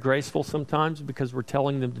sounds very graceful sometimes because we're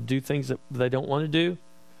telling them to do things that they don't want to do,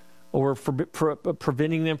 or we're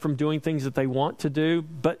preventing them from doing things that they want to do,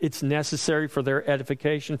 but it's necessary for their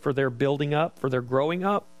edification, for their building up, for their growing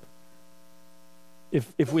up.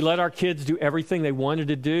 If we let our kids do everything they wanted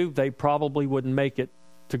to do, they probably wouldn't make it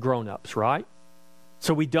to grown-ups, right?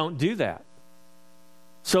 So we don't do that.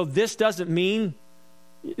 So this doesn't mean...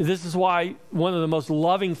 This is why one of the most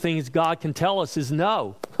loving things God can tell us is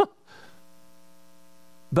no.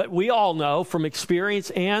 But we all know from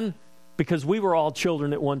experience, and because we were all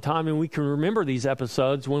children at one time, and we can remember these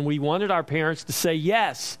episodes when we wanted our parents to say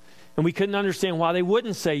yes, and we couldn't understand why they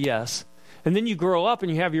wouldn't say yes. And then you grow up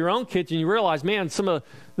and you have your own kids and you realize, man, some of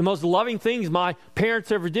the most loving things my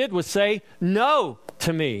parents ever did was say no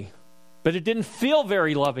to me. But it didn't feel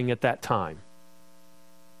very loving at that time.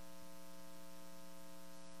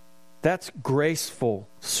 That's graceful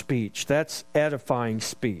speech. That's edifying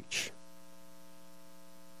speech.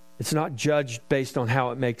 It's not judged based on how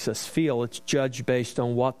it makes us feel. It's judged based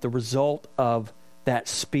on what the result of that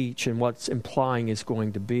speech and what's implying is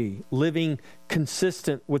going to be. Living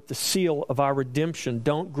consistent with the seal of our redemption.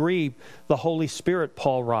 Don't grieve the Holy Spirit,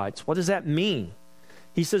 Paul writes. What does that mean?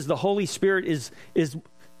 He says the Holy Spirit is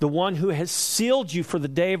the one who has sealed you for the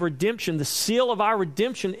day of redemption. The seal of our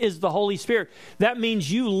redemption is the Holy Spirit. That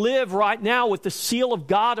means you live right now with the seal of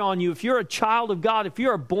God on you. If you're a child of God, if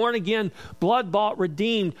you're a born-again, blood-bought,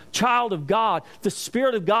 redeemed child of God, the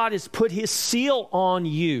Spirit of God has put His seal on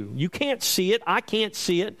you. You can't see it. I can't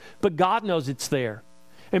see it. But God knows it's there.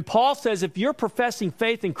 And Paul says if you're professing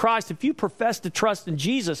faith in Christ, if you profess to trust in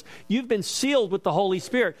Jesus, you've been sealed with the Holy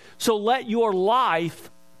Spirit. So let your life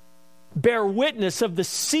bear witness of the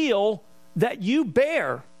seal that you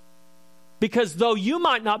bear. Because though you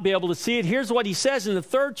might not be able to see it, here's what he says in the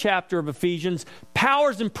 3rd chapter of Ephesians: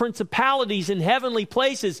 powers and principalities in heavenly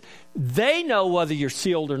places, they know whether you're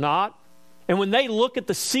sealed or not. And when they look at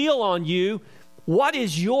the seal on you, what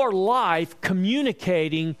is your life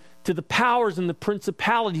communicating to the powers and the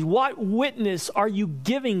principalities? What witness are you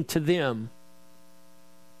giving to them?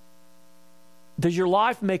 Does your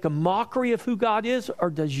life make a mockery of who God is, or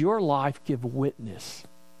does your life give witness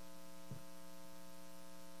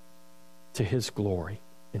to His glory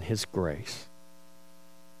and His grace?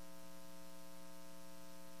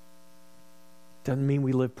 Doesn't mean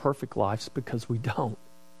we live perfect lives, because we don't.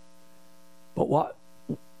 But what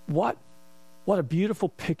a beautiful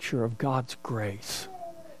picture of God's grace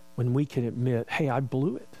when we can admit, hey, I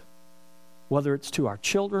blew it. Whether it's to our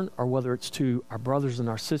children or whether it's to our brothers and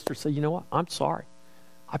our sisters, say, you know what? I'm sorry.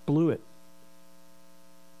 I blew it.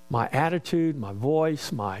 My attitude, my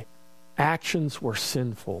voice, my actions were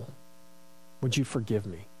sinful. Would you forgive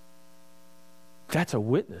me? That's a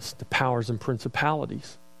witness to powers and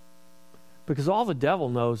principalities. Because all the devil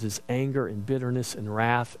knows is anger and bitterness and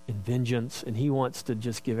wrath and vengeance, and he wants to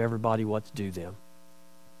just give everybody what's due them.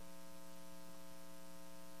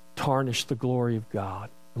 Tarnish the glory of God.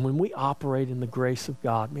 And when we operate in the grace of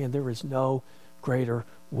God, man, there is no greater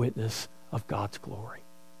witness of God's glory.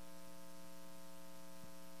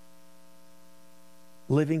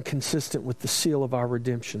 Living consistent with the seal of our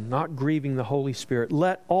redemption, not grieving the Holy Spirit.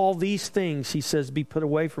 Let all these things, he says, be put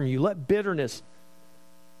away from you. Let bitterness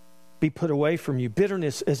be put away from you.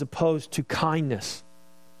 Bitterness as opposed to kindness,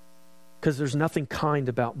 because there's nothing kind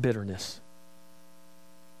about bitterness.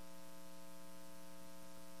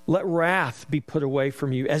 Let wrath be put away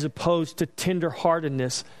from you as opposed to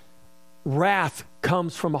tenderheartedness. Wrath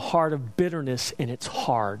comes from a heart of bitterness, and it's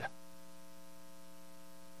hard.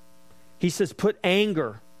 He says, put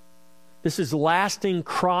anger. This is lasting,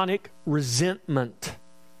 chronic resentment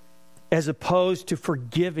as opposed to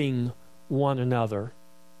forgiving one another.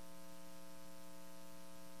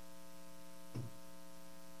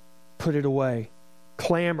 Put it away.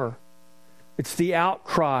 Clamor. It's the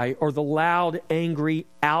outcry or the loud, angry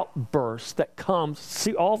outburst that comes.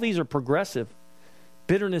 See, all these are progressive.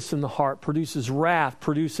 Bitterness in the heart produces wrath,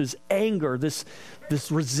 produces anger, this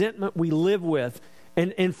resentment we live with.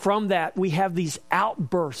 And from that, we have these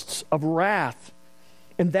outbursts of wrath.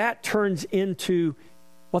 And that turns into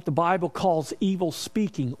what the Bible calls evil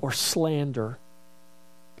speaking or slander.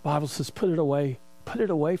 The Bible says, put it away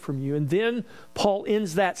from you. And then Paul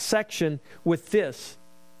ends that section with this: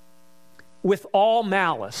 with all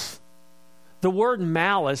malice. The word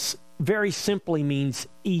malice very simply means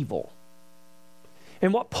evil.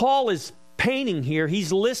 And what Paul is painting here,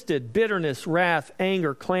 he's listed bitterness, wrath,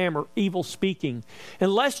 anger, clamor, evil speaking.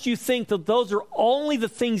 Unless you think that those are only the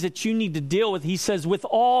things that you need to deal with, he says, with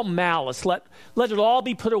all malice, let it all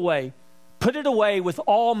be put away. Put it away with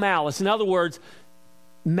all malice. In other words,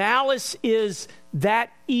 malice is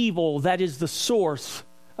that evil that is the source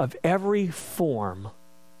of every form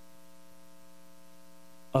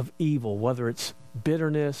of evil, whether it's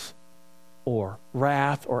bitterness or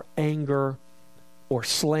wrath or anger or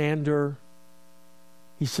slander.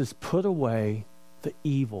 He says, put away the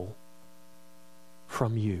evil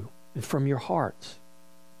from you and from your hearts,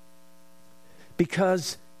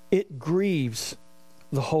 because it grieves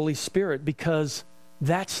the Holy Spirit, because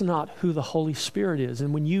that's not who the Holy Spirit is.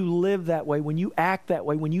 And when you live that way, when you act that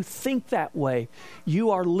way, when you think that way,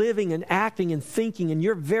 you are living and acting and thinking, and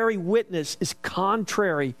your very witness is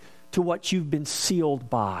contrary to what you've been sealed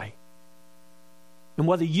by. And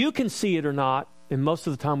whether you can see it or not, and most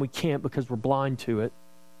of the time we can't because we're blind to it,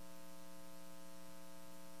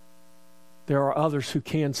 there are others who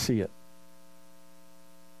can see it.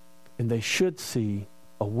 And they should see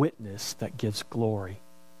a witness that gives glory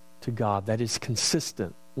to God, that is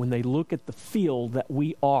consistent. When they look at the field that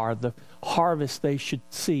we are, the harvest they should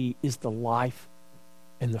see is the life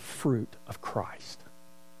and the fruit of Christ.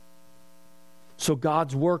 So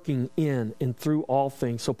God's working in and through all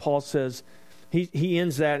things. So Paul says, he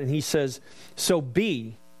ends that and he says,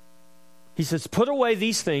 he says, put away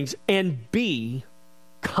these things and be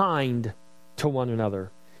kind to one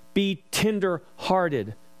another. Be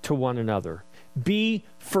tender-hearted to one another. Be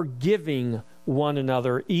forgiving one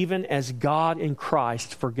another, even as God in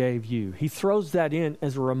Christ forgave you. He throws that in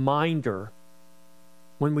as a reminder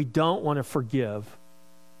when we don't want to forgive,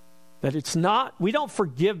 that it's not, we don't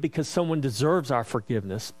forgive because someone deserves our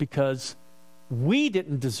forgiveness, because we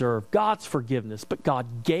didn't deserve God's forgiveness, but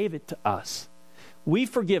God gave it to us. We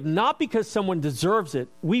forgive not because someone deserves it.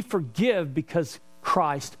 We forgive because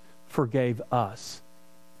Christ forgave us.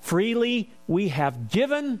 Freely we have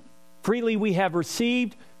given, freely we have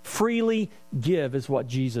received, freely give is what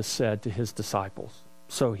Jesus said to his disciples.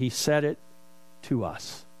 So he said it to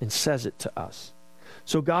us and says it to us.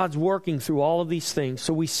 So God's working through all of these things.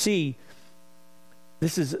 So we see,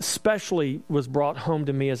 this is especially was brought home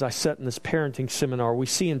to me as I sat in this parenting seminar. We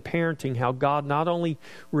see in parenting how God not only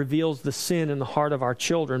reveals the sin in the heart of our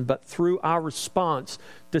children, but through our response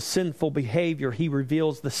to sinful behavior, he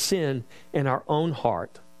reveals the sin in our own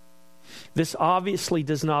heart. This obviously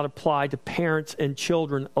does not apply to parents and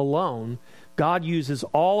children alone. God uses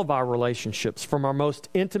all of our relationships, from our most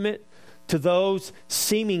intimate to those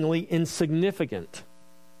seemingly insignificant,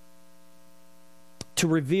 to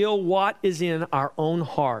reveal what is in our own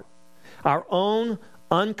heart. Our own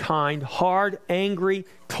unkind, hard, angry,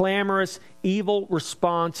 clamorous, evil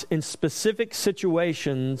response in specific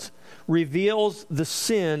situations reveals the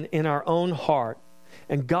sin in our own heart.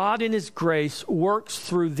 And God in his grace works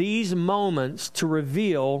through these moments to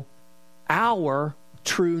reveal our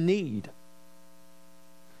true need.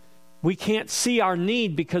 We can't see our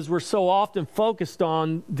need because we're so often focused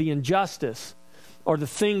on the injustice or the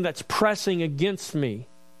thing that's pressing against me.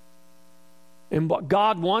 And what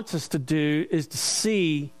God wants us to do is to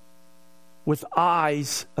see with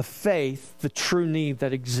eyes of faith the true need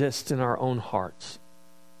that exists in our own hearts.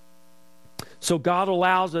 So God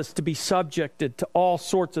allows us to be subjected to all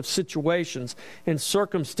sorts of situations and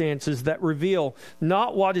circumstances that reveal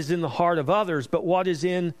not what is in the heart of others, but what is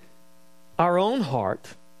in our own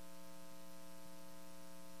heart.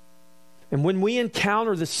 And when we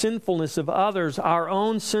encounter the sinfulness of others, our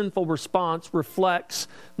own sinful response reflects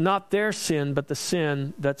not their sin, but the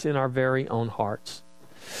sin that's in our very own hearts.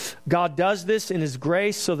 God does this in His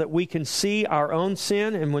grace so that we can see our own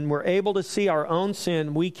sin, and when we're able to see our own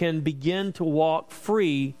sin, we can begin to walk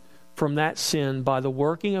free from that sin by the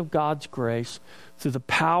working of God's grace through the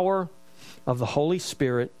power of the Holy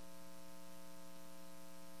Spirit.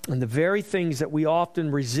 And the very things that we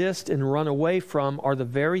often resist and run away from are the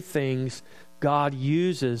very things God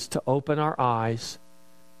uses to open our eyes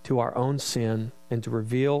to our own sin and to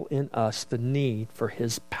reveal in us the need for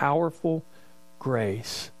His powerful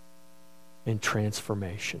grace and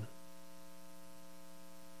transformation.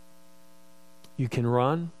 You can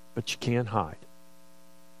run, but you can't hide.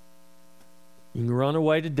 You can run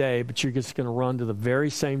away today, but you're just going to run to the very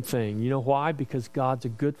same thing. You know why? Because God's a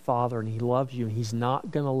good Father and He loves you, and He's not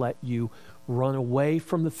going to let you run away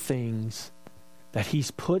from the things that He's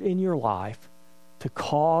put in your life to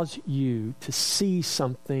cause you to see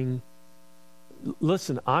something.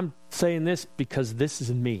 Listen, I'm saying this because this is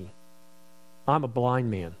me. I'm a blind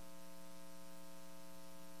man.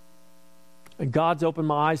 And God's opened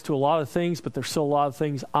my eyes to a lot of things, but there's still a lot of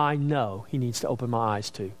things I know He needs to open my eyes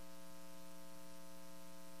to.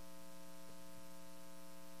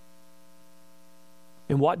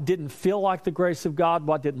 And what didn't feel like the grace of God,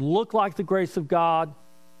 what didn't look like the grace of God,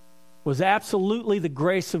 was absolutely the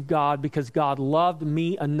grace of God, because God loved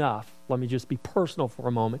me enough. Let me just be personal for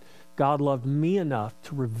a moment. God loved me enough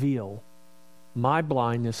to reveal my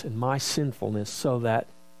blindness and my sinfulness so that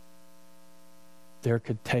there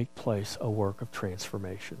could take place a work of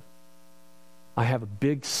transformation. I have a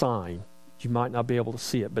big sign. You might not be able to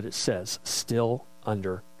see it, but it says, "Still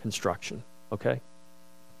under construction." Okay?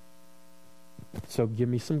 So give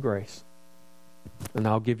me some grace, and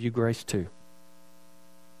I'll give you grace too.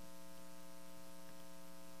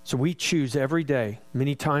 So we choose every day,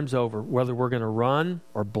 many times over, whether we're going to run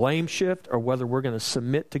or blame shift, or whether we're going to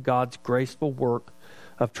submit to God's graceful work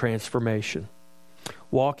of transformation.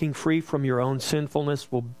 Walking free from your own sinfulness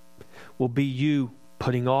will be you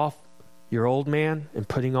putting off your old man and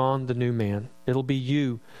putting on the new man. It'll be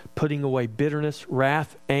you putting away bitterness,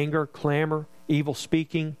 wrath, anger, clamor, evil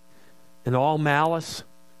speaking, and all malice.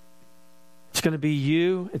 It's going to be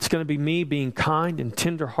you. It's going to be me being kind and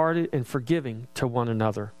tenderhearted and forgiving to one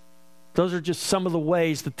another. Those are just some of the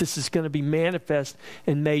ways that this is going to be manifest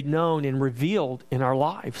and made known and revealed in our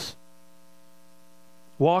lives.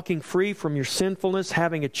 Walking free from your sinfulness,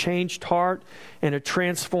 having a changed heart and a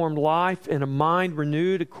transformed life and a mind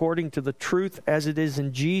renewed according to the truth as it is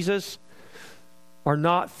in Jesus, are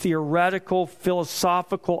not theoretical,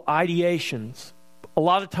 philosophical ideations. A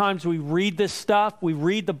lot of times we read this stuff, we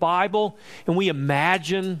read the Bible, and we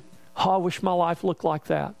imagine, oh, I wish my life looked like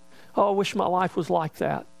that. Oh, I wish my life was like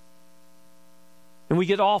that. And we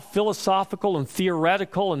get all philosophical and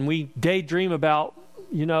theoretical, and we daydream about,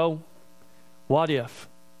 what if?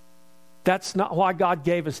 That's not why God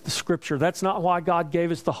gave us the Scripture. That's not why God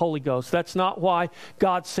gave us the Holy Ghost. That's not why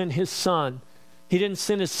God sent His Son. He didn't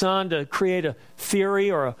send His Son to create a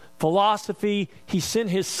theory or a philosophy. He sent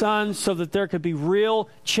His Son so that there could be real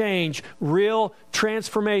change, real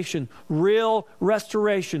transformation, real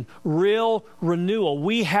restoration, real renewal.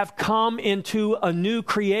 We have come into a new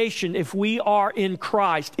creation if we are in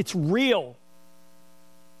Christ. It's real.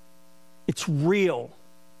 It's real.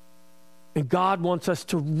 And God wants us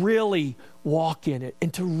to really walk in it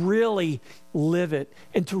and to really live it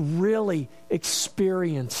and to really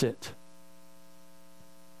experience it.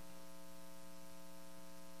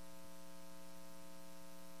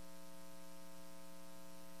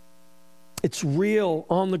 It's real,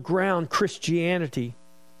 on the ground Christianity.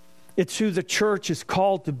 It's who the church is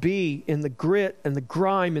called to be in the grit and the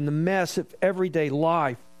grime and the mess of everyday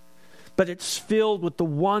life. But it's filled with the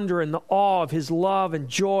wonder and the awe of His love and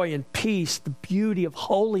joy and peace, the beauty of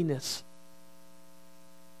holiness.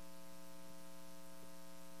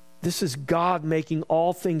 This is God making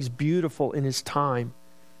all things beautiful in His time.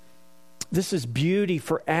 This is beauty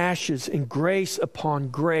for ashes and grace upon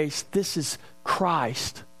grace. This is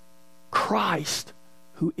Christ. Christ,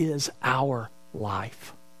 who is our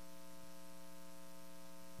life.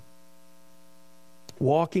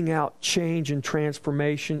 Walking out change and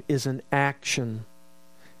transformation is an action.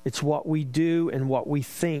 It's what we do and what we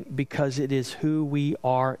think because it is who we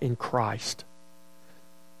are in Christ.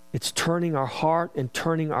 It's turning our heart and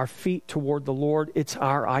turning our feet toward the Lord. It's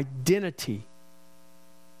our identity.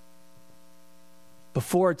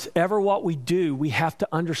 Before it's ever what we do, we have to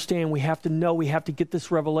understand, we have to know, we have to get this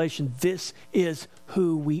revelation. This is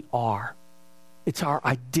who we are. It's our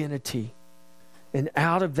identity. And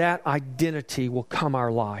out of that identity will come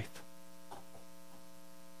our life.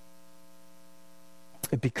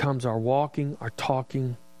 It becomes our walking, our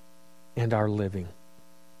talking, and our living.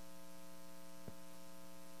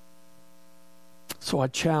 So I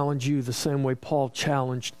challenge you the same way Paul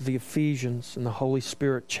challenged the Ephesians, and the Holy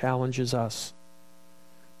Spirit challenges us.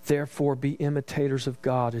 Therefore, be imitators of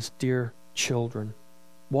God as dear children.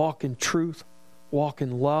 Walk in truth, walk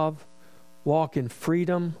in love, walk in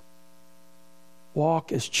freedom,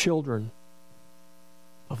 walk as children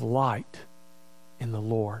of light in the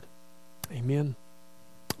Lord. Amen.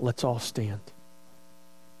 Let's all stand.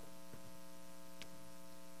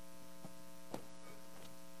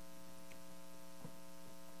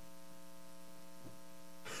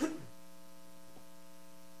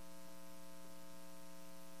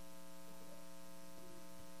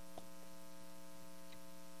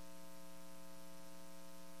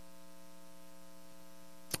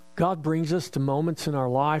 God brings us to moments in our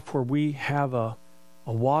life where we have a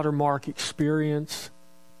watermark experience.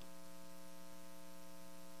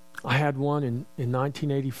 I had one in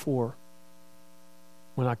 1984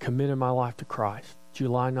 when I committed my life to Christ,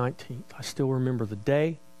 July 19th. I still remember the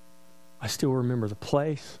day. I still remember the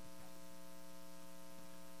place.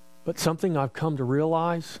 But something I've come to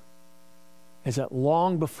realize is that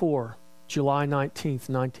long before July 19th,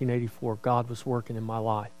 1984, God was working in my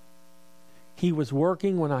life. He was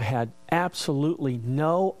working when I had absolutely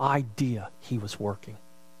no idea He was working.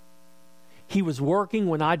 He was working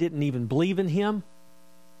when I didn't even believe in Him,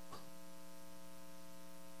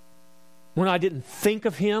 when I didn't think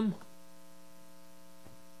of Him.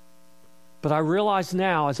 But I realize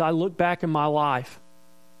now, as I look back in my life,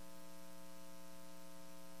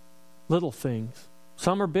 little things,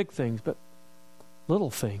 some are big things, but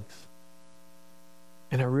little things.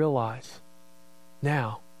 And I realize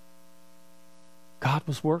now, God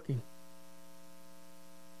was working.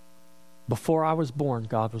 Before I was born,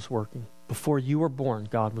 God was working. Before you were born,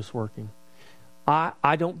 God was working.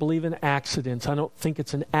 I don't believe in accidents. I don't think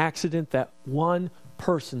it's an accident that one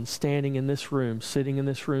person standing in this room, sitting in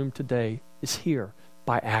this room today, is here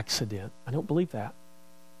by accident. I don't believe that.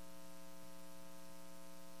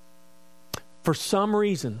 For some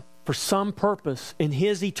reason, for some purpose, in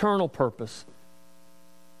His eternal purpose,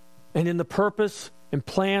 and in the purpose and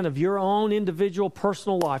plan of your own individual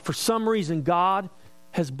personal life, for some reason, God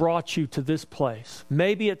has brought you to this place.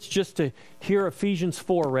 Maybe it's just to hear Ephesians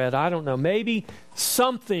 4 read. I don't know. Maybe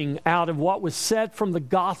something out of what was said from the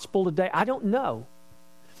gospel today. I don't know.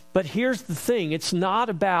 But here's the thing. It's not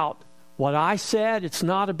about what I said. It's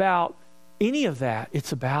not about any of that.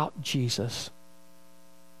 It's about Jesus.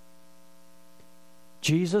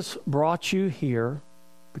 Jesus brought you here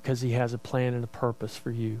because He has a plan and a purpose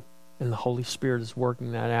for you. And the Holy Spirit is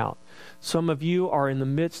working that out. Some of you are in the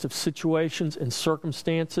midst of situations and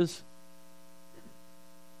circumstances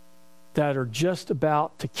that are just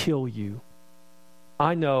about to kill you.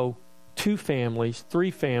 I know 2 families, 3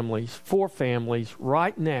 families, 4 families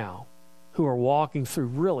right now who are walking through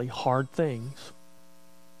really hard things.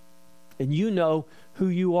 And you know who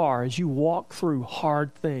you are as you walk through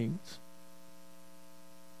hard things.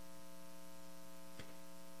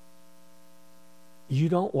 You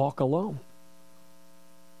don't walk alone.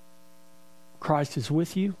 Christ is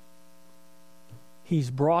with you. He's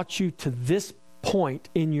brought you to this point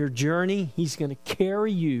in your journey. He's going to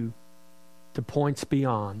carry you to points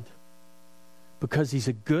beyond because He's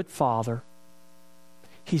a good Father.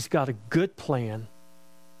 He's got a good plan.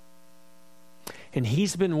 And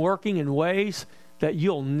He's been working in ways that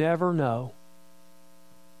you'll never know.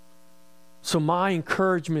 So my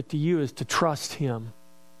encouragement to you is to trust Him.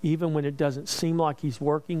 Even when it doesn't seem like He's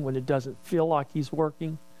working, when it doesn't feel like He's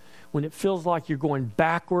working, when it feels like you're going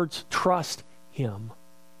backwards, trust Him.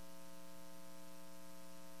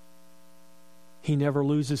 He never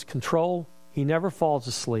loses control. He never falls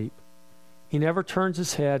asleep. He never turns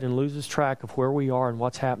His head and loses track of where we are and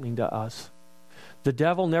what's happening to us. The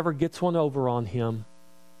devil never gets one over on Him.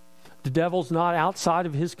 The devil's not outside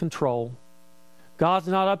of His control. God's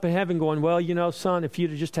not up in heaven going, well, you know, son, if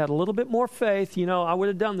you'd have just had a little bit more faith, you know, I would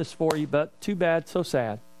have done this for you, but too bad, so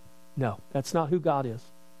sad. No, that's not who God is.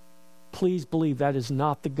 Please believe that is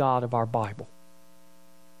not the God of our Bible.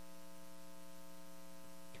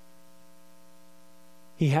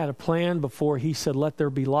 He had a plan before He said, let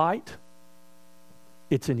there be light.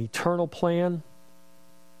 It's an eternal plan.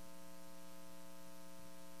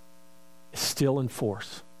 It's still in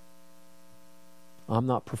force. I'm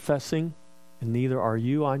not professing, and neither are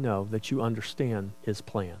you, I know, that you understand His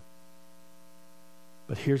plan.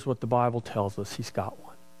 But here's what the Bible tells us. He's got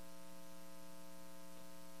one.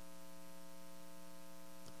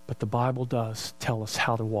 But the Bible does tell us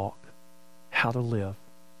how to walk, how to live,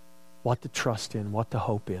 what to trust in, what to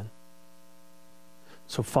hope in.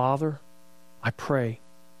 So, Father, I pray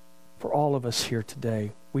for all of us here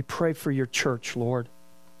today. We pray for your church, Lord.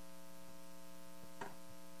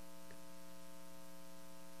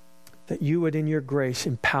 That you would, in your grace,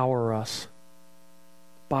 empower us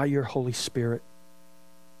by your Holy Spirit.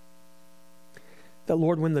 That,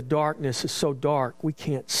 Lord, when the darkness is so dark we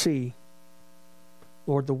can't see,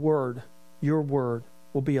 Lord, the Word, your Word,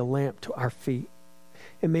 will be a lamp to our feet.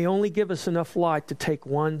 It may only give us enough light to take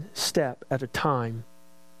one step at a time,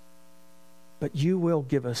 but you will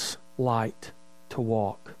give us light to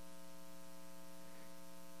walk.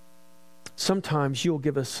 Sometimes you'll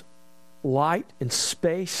give us light and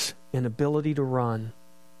space and ability to run.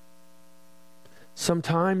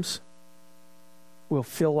 Sometimes we'll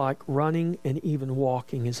feel like running and even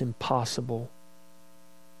walking is impossible.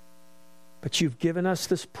 But you've given us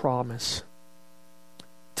this promise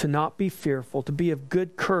to not be fearful, to be of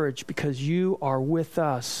good courage because you are with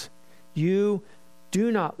us. You do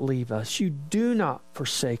not leave us. You do not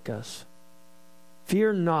forsake us.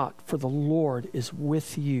 Fear not, for the Lord is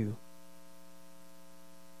with you.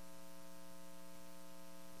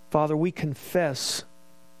 Father, we confess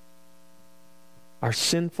our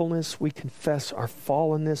sinfulness. We confess our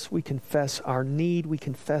fallenness. We confess our need. We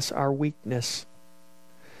confess our weakness.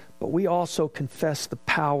 But we also confess the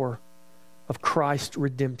power of Christ's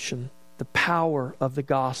redemption, the power of the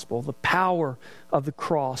gospel, the power of the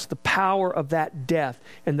cross, the power of that death,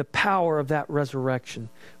 and the power of that resurrection.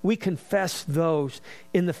 We confess those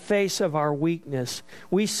in the face of our weakness.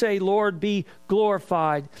 We say, Lord, be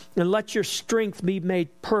glorified, and let your strength be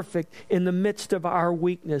made perfect in the midst of our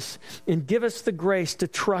weakness. And give us the grace to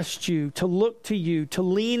trust you, to look to you, to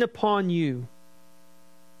lean upon you.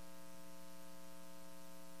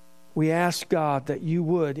 We ask, God, that you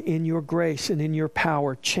would, in your grace and in your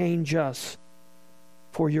power, change us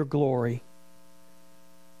for your glory.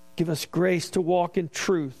 Give us grace to walk in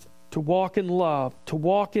truth, to walk in love, to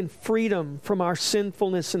walk in freedom from our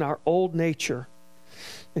sinfulness and our old nature,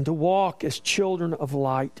 and to walk as children of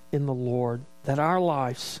light in the Lord, that our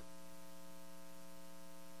lives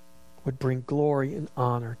would bring glory and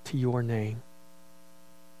honor to your name.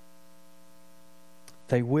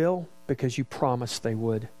 They will, because you promised they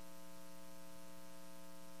would.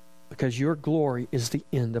 Because your glory is the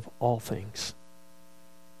end of all things.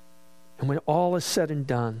 And when all is said and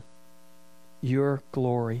done, your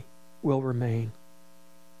glory will remain.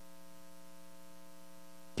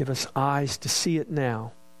 Give us eyes to see it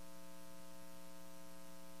now.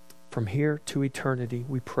 From here to eternity,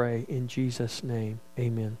 we pray in Jesus' name.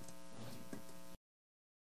 Amen.